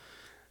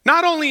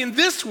 not only in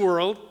this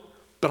world,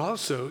 but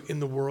also in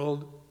the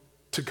world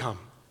to come.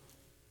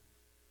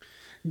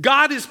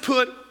 God has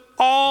put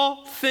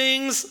all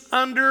things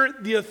under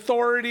the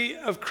authority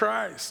of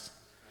Christ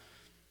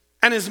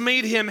and has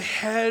made him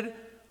head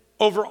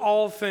over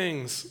all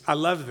things. I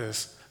love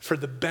this. For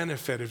the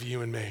benefit of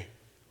you and me.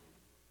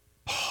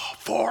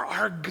 For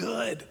our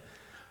good.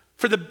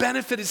 For the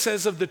benefit, it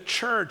says, of the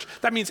church.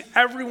 That means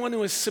everyone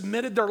who has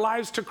submitted their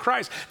lives to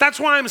Christ. That's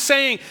why I'm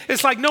saying,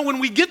 it's no, when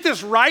we get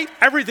this right,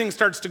 everything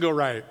starts to go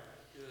right.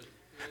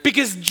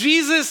 Because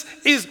Jesus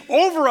is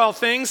over all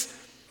things,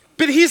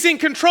 but he's in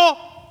control.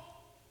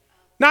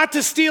 Not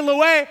to steal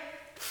away,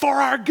 for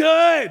our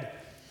good,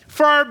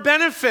 for our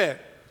benefit.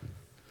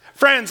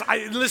 Friends,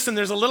 listen,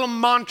 there's a little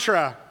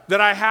mantra that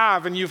I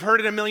have, and you've heard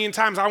it a million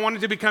times. I want it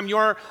to become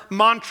your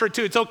mantra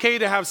too. It's okay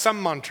to have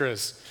some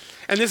mantras.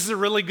 And this is a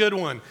really good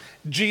one.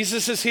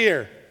 Jesus is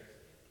here.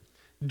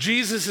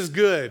 Jesus is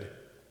good.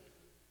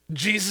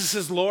 Jesus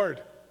is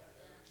Lord.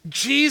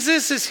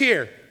 Jesus is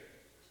here.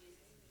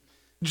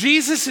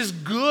 Jesus is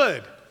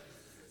good.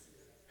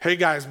 Hey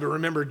guys, but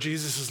remember,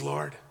 Jesus is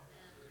Lord.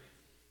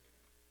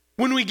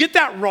 When we get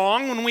that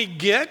wrong, when we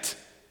get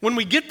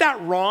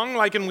that wrong,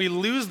 and we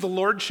lose the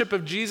lordship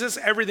of Jesus,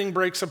 everything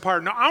breaks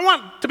apart. No, I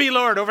want to be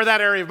Lord over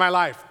that area of my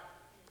life.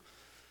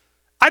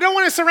 I don't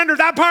want to surrender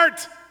that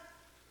part.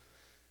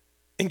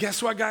 And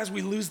guess what, guys?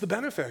 We lose the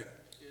benefit.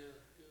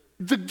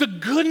 The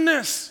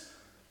goodness,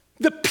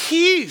 the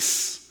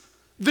peace,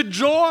 the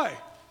joy,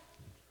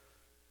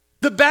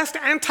 the best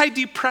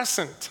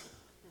antidepressant,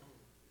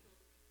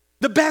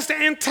 the best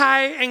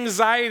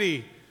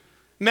anti-anxiety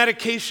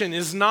medication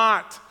is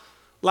not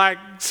like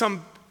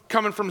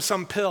coming from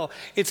some pill.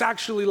 It's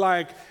actually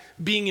like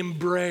being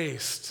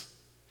embraced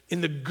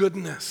in the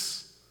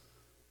goodness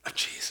of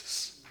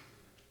Jesus,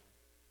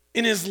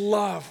 in his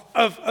love,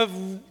 of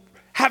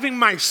having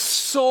my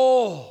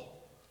soul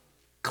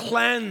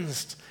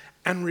cleansed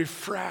and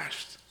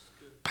refreshed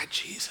by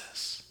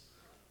Jesus.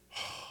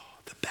 Oh,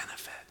 the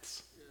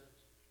benefits.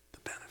 The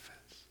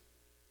benefits.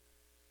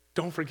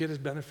 Don't forget his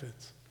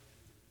benefits.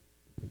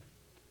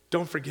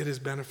 Don't forget his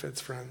benefits,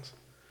 friends.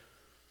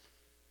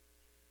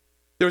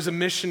 There was a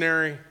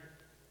missionary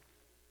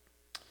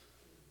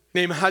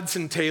named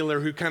Hudson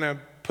Taylor who kind of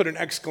put an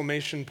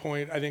exclamation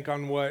point, I think,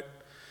 on what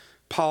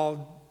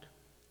Paul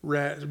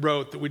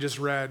wrote that we just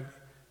read.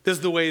 This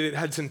is the way that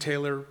Hudson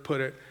Taylor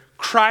put it.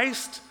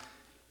 Christ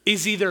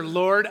is either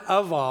Lord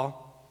of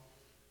all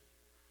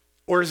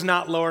or is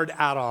not Lord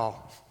at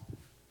all.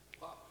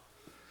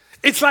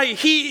 It's like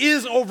he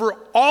is over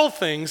all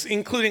things,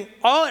 including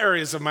all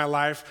areas of my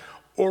life,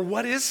 or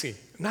what is he?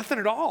 Nothing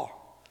at all.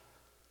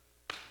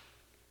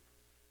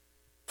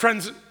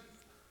 Friends,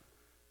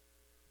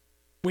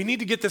 we need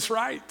to get this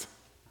right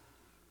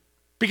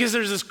because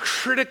there's this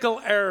critical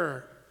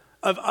error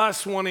of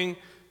us wanting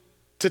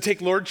to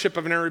take lordship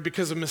of an area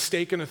because of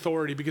mistaken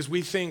authority, because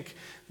we think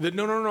that,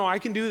 no, I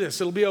can do this.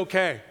 It'll be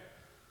okay.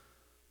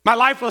 My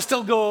life will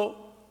still go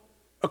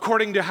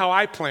according to how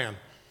I plan.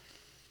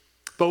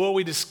 But what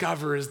we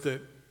discover is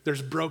that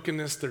there's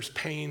brokenness, there's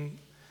pain,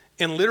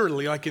 and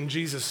literally, like in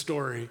Jesus'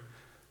 story,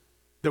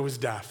 there was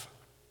death.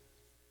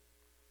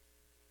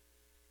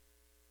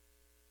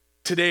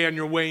 Today on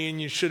your way in,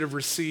 you should have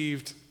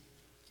received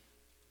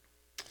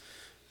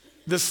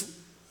this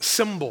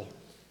symbol.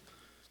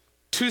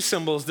 Two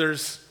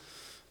symbols.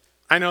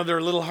 I know they're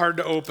a little hard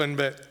to open,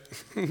 but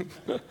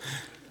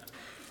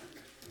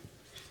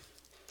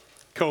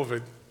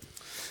COVID.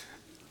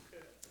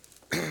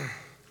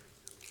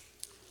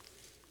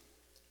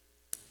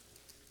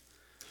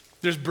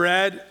 There's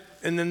bread,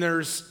 and then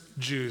there's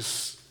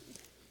juice.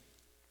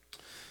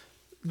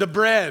 The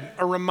bread,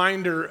 a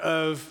reminder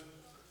of,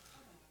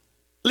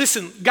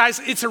 listen, guys,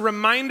 it's a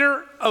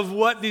reminder of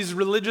what these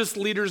religious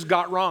leaders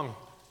got wrong.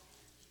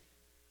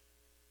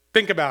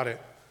 Think about it.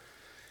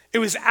 It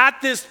was at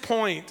this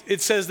point,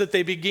 it says that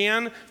they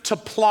began to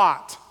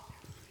plot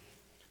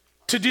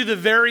to do the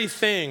very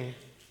thing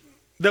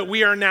that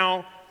we are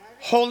now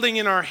holding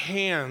in our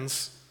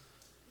hands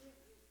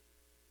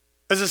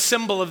as a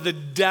symbol of the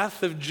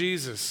death of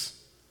Jesus.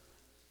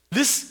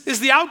 This is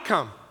the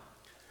outcome.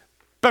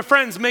 But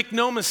friends, make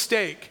no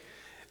mistake.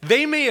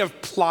 They may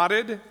have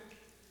plotted,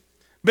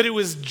 but it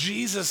was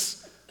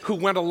Jesus who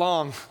went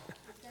along.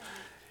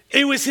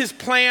 It was his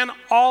plan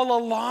all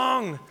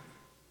along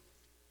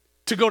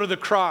to go to the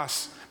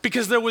cross,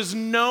 because there was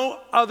no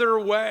other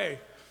way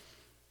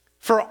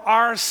for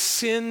our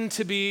sin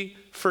to be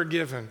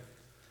forgiven.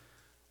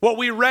 What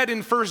we read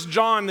in 1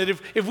 John, that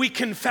if we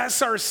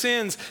confess our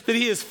sins, that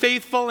he is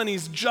faithful and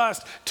he's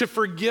just to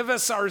forgive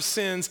us our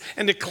sins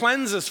and to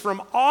cleanse us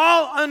from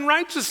all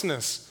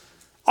unrighteousness,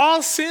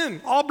 all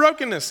sin, all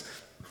brokenness.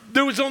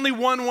 There was only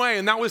one way,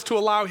 and that was to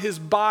allow his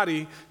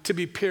body to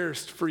be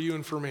pierced for you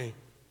and for me.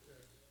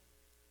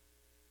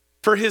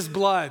 For his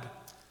blood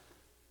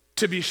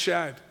to be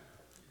shed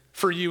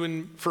for you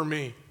and for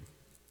me.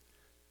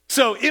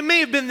 So it may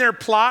have been their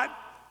plot,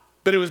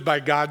 but it was by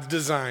God's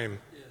design.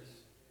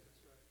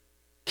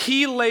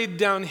 He laid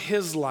down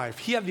his life.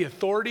 He had the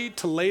authority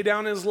to lay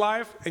down his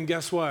life, and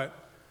guess what?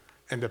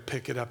 And to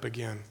pick it up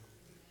again.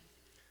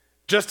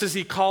 Just as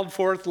he called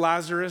forth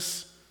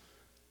Lazarus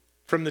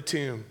from the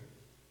tomb,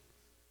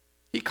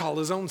 he called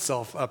his own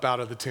self up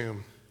out of the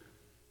tomb.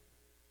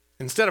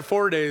 Instead of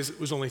 4 days, it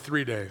was only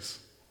 3 days.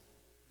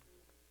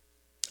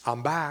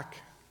 I'm back.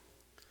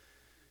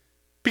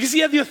 Because he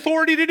had the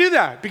authority to do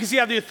that. Because he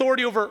had the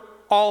authority over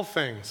all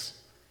things.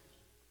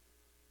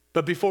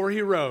 But before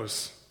he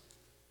rose,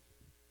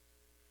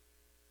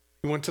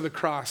 he went to the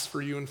cross for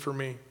you and for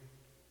me.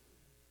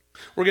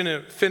 We're going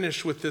to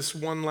finish with this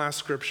one last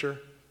scripture.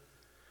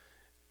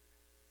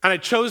 And I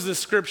chose this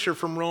scripture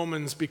from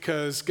Romans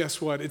because,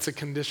 guess what? It's a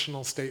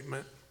conditional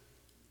statement.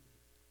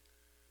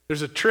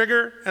 There's a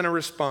trigger and a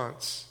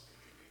response.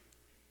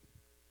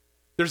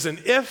 There's an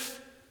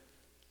if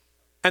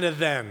and a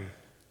then.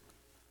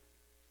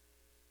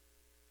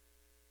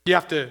 You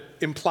have to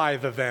imply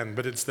the then,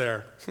 but it's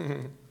there.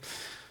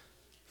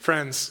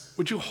 Friends,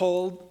 would you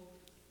hold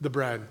the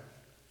bread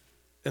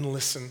and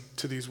listen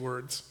to these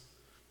words?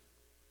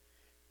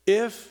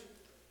 If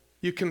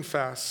you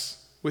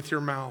confess with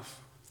your mouth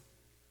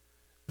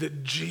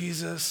that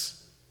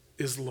Jesus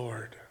is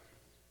Lord.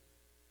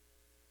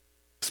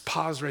 Let's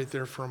pause right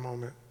there for a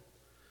moment.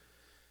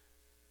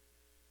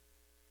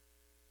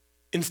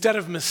 Instead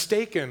of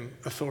mistaken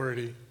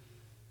authority,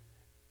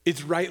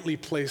 it's rightly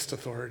placed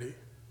authority.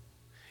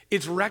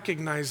 It's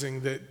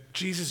recognizing that,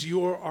 Jesus,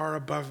 you are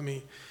above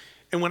me.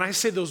 And when I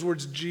say those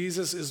words,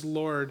 Jesus is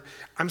Lord,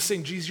 I'm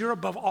saying, Jesus, you're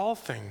above all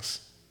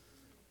things.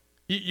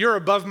 You're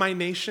above my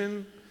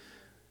nation.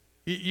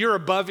 You're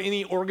above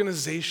any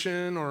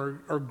organization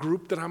or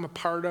group that I'm a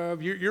part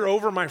of. You're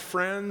over my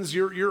friends.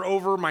 You're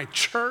over my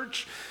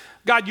church.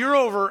 God, you're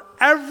over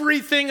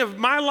everything of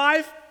my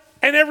life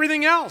and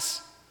everything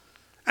else.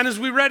 And as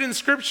we read in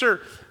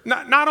Scripture,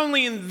 not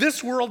only in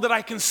this world that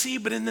I can see,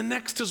 but in the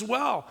next as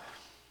well.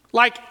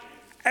 Like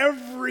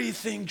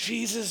everything,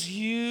 Jesus,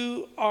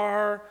 you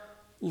are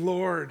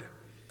Lord.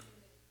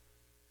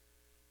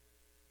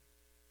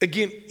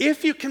 Again,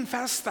 if you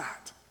confess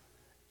that,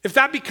 if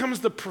that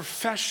becomes the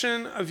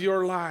profession of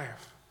your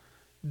life,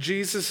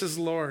 Jesus is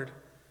Lord.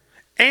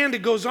 And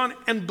it goes on,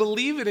 and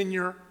believe it in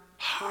your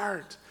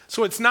heart.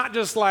 So it's not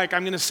just like,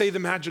 I'm going to say the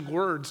magic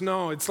words.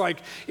 No,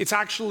 it's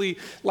actually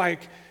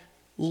like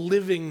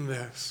living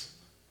this,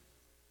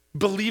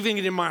 believing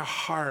it in my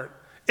heart.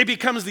 It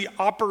becomes the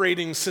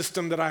operating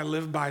system that I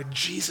live by.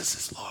 Jesus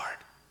is Lord.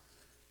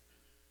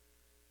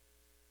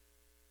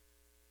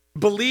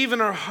 Believe in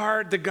our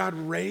heart that God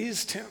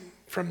raised him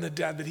from the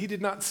dead, that he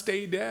did not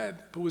stay dead,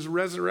 but was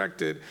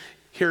resurrected.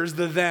 Here's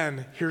the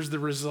then, here's the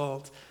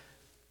result.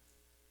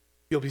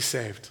 You'll be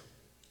saved.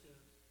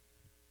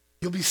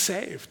 You'll be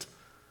saved.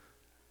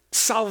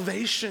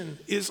 Salvation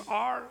is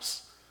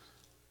ours.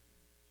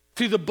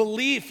 Through the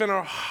belief in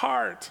our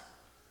heart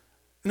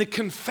and the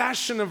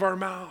confession of our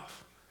mouth.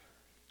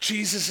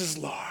 Jesus is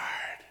Lord.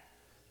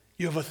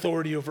 You have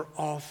authority over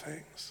all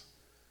things.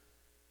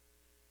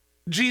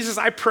 Jesus,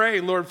 I pray,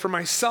 Lord, for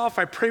myself.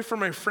 I pray for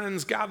my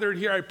friends gathered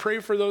here. I pray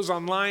for those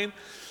online.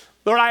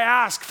 Lord, I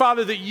ask,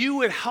 Father, that you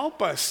would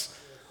help us,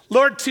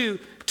 Lord, to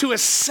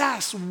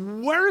assess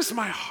where's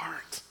my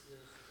heart?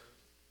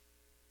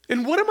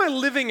 And what am I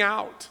living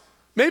out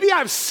Maybe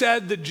I've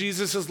said that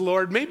Jesus is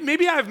Lord.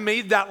 Maybe I've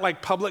made that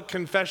like public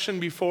confession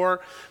before,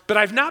 but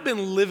I've not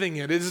been living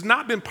it. It has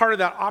not been part of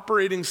that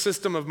operating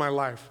system of my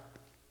life.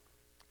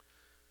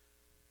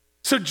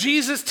 So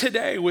Jesus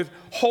today, with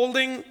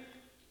holding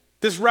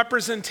this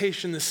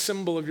representation, this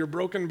symbol of your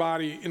broken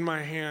body in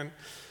my hand,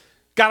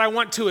 God, I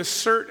want to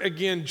assert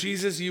again,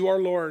 Jesus, you are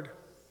Lord.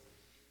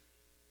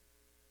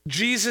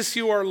 Jesus,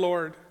 you are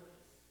Lord.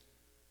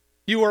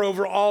 You are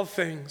over all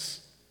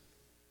things.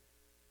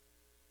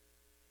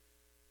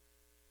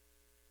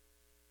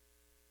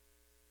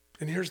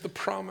 And here's the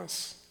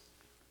promise.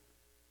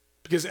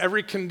 Because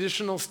every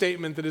conditional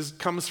statement that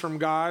comes from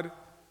God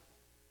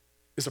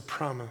is a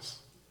promise.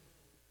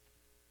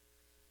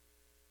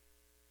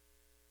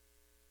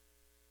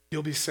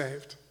 You'll be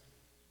saved.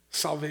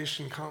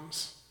 Salvation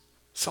comes.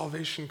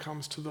 Salvation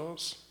comes to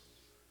those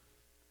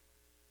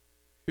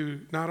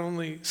who not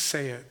only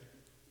say it,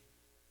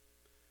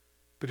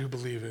 but who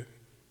believe it.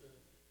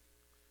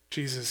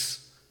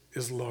 Jesus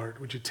is Lord.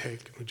 Would you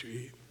take and would you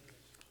eat?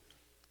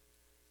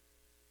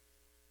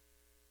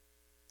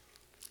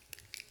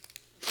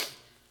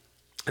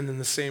 And then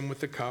the same with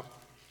the cup.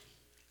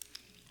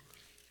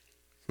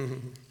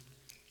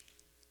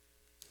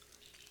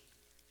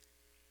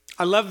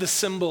 I love the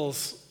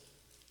symbols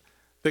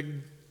that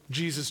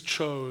Jesus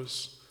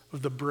chose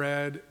of the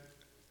bread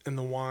and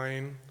the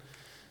wine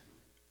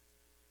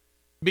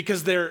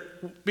because they're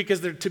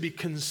to be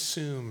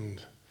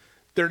consumed.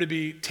 They're to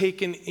be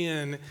taken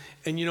in.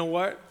 And you know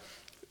what?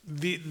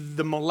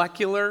 The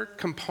molecular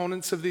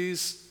components of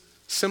these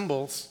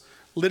symbols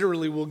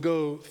literally will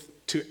go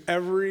to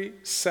every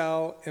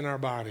cell in our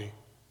body,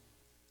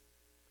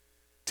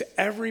 to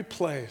every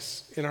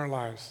place in our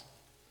lives.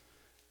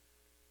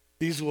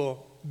 These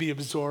will be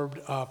absorbed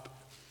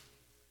up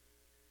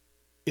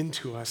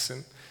into us.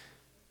 And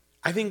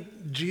I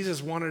think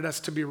Jesus wanted us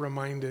to be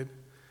reminded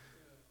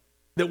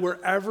that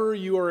wherever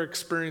you are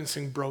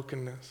experiencing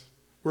brokenness,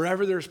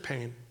 wherever there's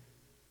pain,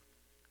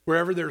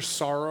 wherever there's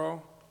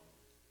sorrow,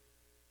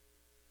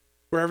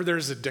 wherever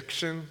there's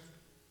addiction,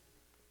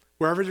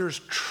 wherever there's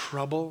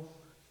trouble,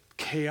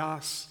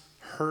 chaos,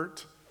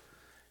 hurt,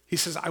 he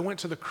says, I went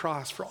to the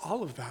cross for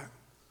all of that.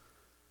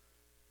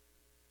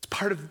 It's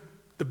part of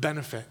the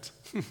benefit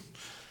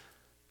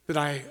that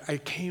I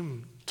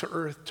came to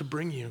earth to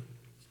bring you.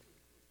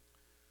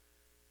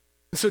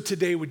 And so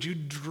today, would you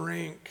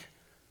drink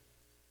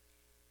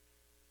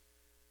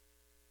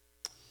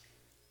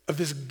of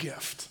this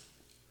gift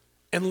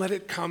and let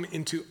it come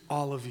into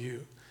all of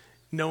you,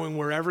 knowing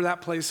wherever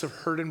that place of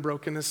hurt and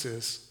brokenness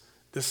is,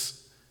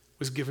 this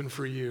was given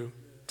for you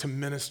to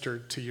minister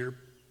to your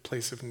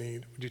place of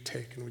need. Would you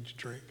take and would you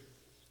drink?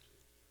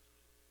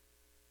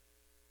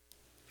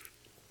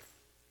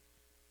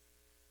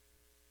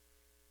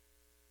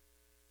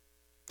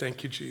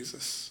 Thank you,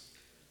 Jesus.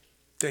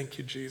 Thank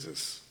you,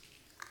 Jesus.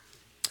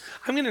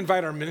 I'm going to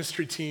invite our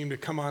ministry team to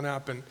come on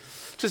up and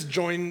just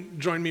join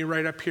me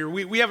right up here.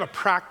 We have a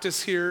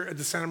practice here at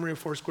the Santa Maria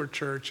Foursquare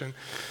Church, and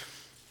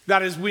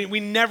that is we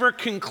never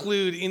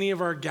conclude any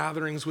of our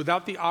gatherings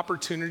without the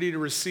opportunity to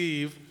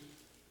receive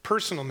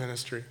personal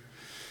ministry.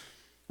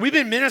 We've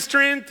been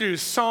ministering through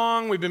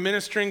song. We've been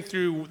ministering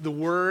through the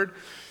word,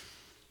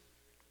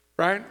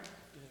 right?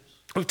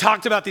 We've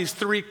talked about these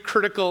 3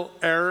 critical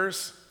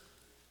errors.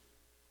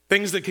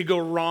 Things that could go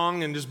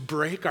wrong and just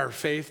break our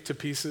faith to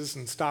pieces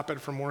and stop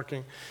it from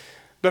working.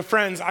 But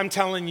friends, I'm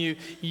telling you,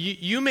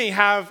 you may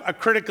have a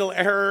critical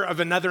error of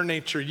another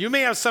nature. You may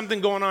have something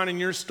going on in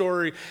your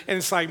story, and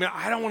it's like, man,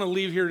 I don't want to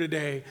leave here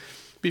today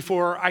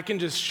before I can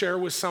just share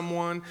with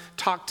someone,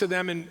 talk to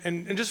them,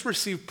 and just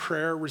receive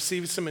prayer,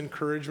 receive some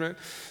encouragement.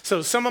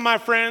 So some of my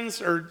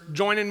friends are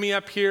joining me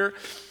up here.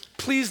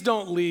 Please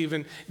don't leave.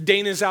 And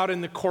Dana's out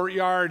in the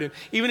courtyard. And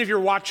even if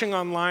you're watching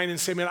online and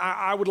say, man,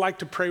 I would like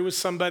to pray with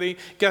somebody,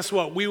 guess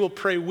what? We will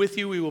pray with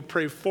you. We will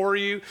pray for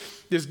you.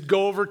 Just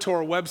go over to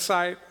our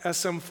website,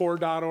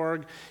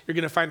 sm4.org. You're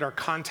going to find our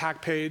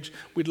contact page.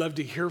 We'd love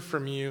to hear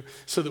from you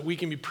so that we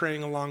can be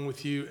praying along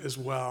with you as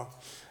well.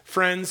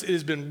 Friends, it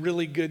has been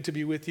really good to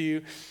be with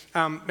you.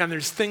 And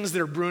there's things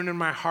that are brewing in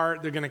my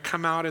heart. They're going to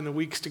come out in the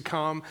weeks to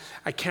come.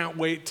 I can't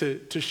wait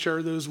to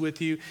share those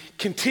with you.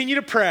 Continue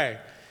to pray.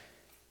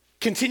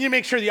 Continue to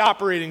make sure the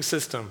operating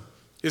system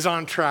is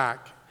on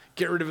track.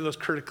 Get rid of those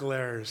critical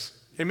errors.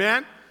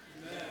 Amen?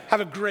 Amen. Have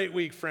a great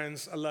week,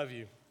 friends. I love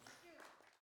you.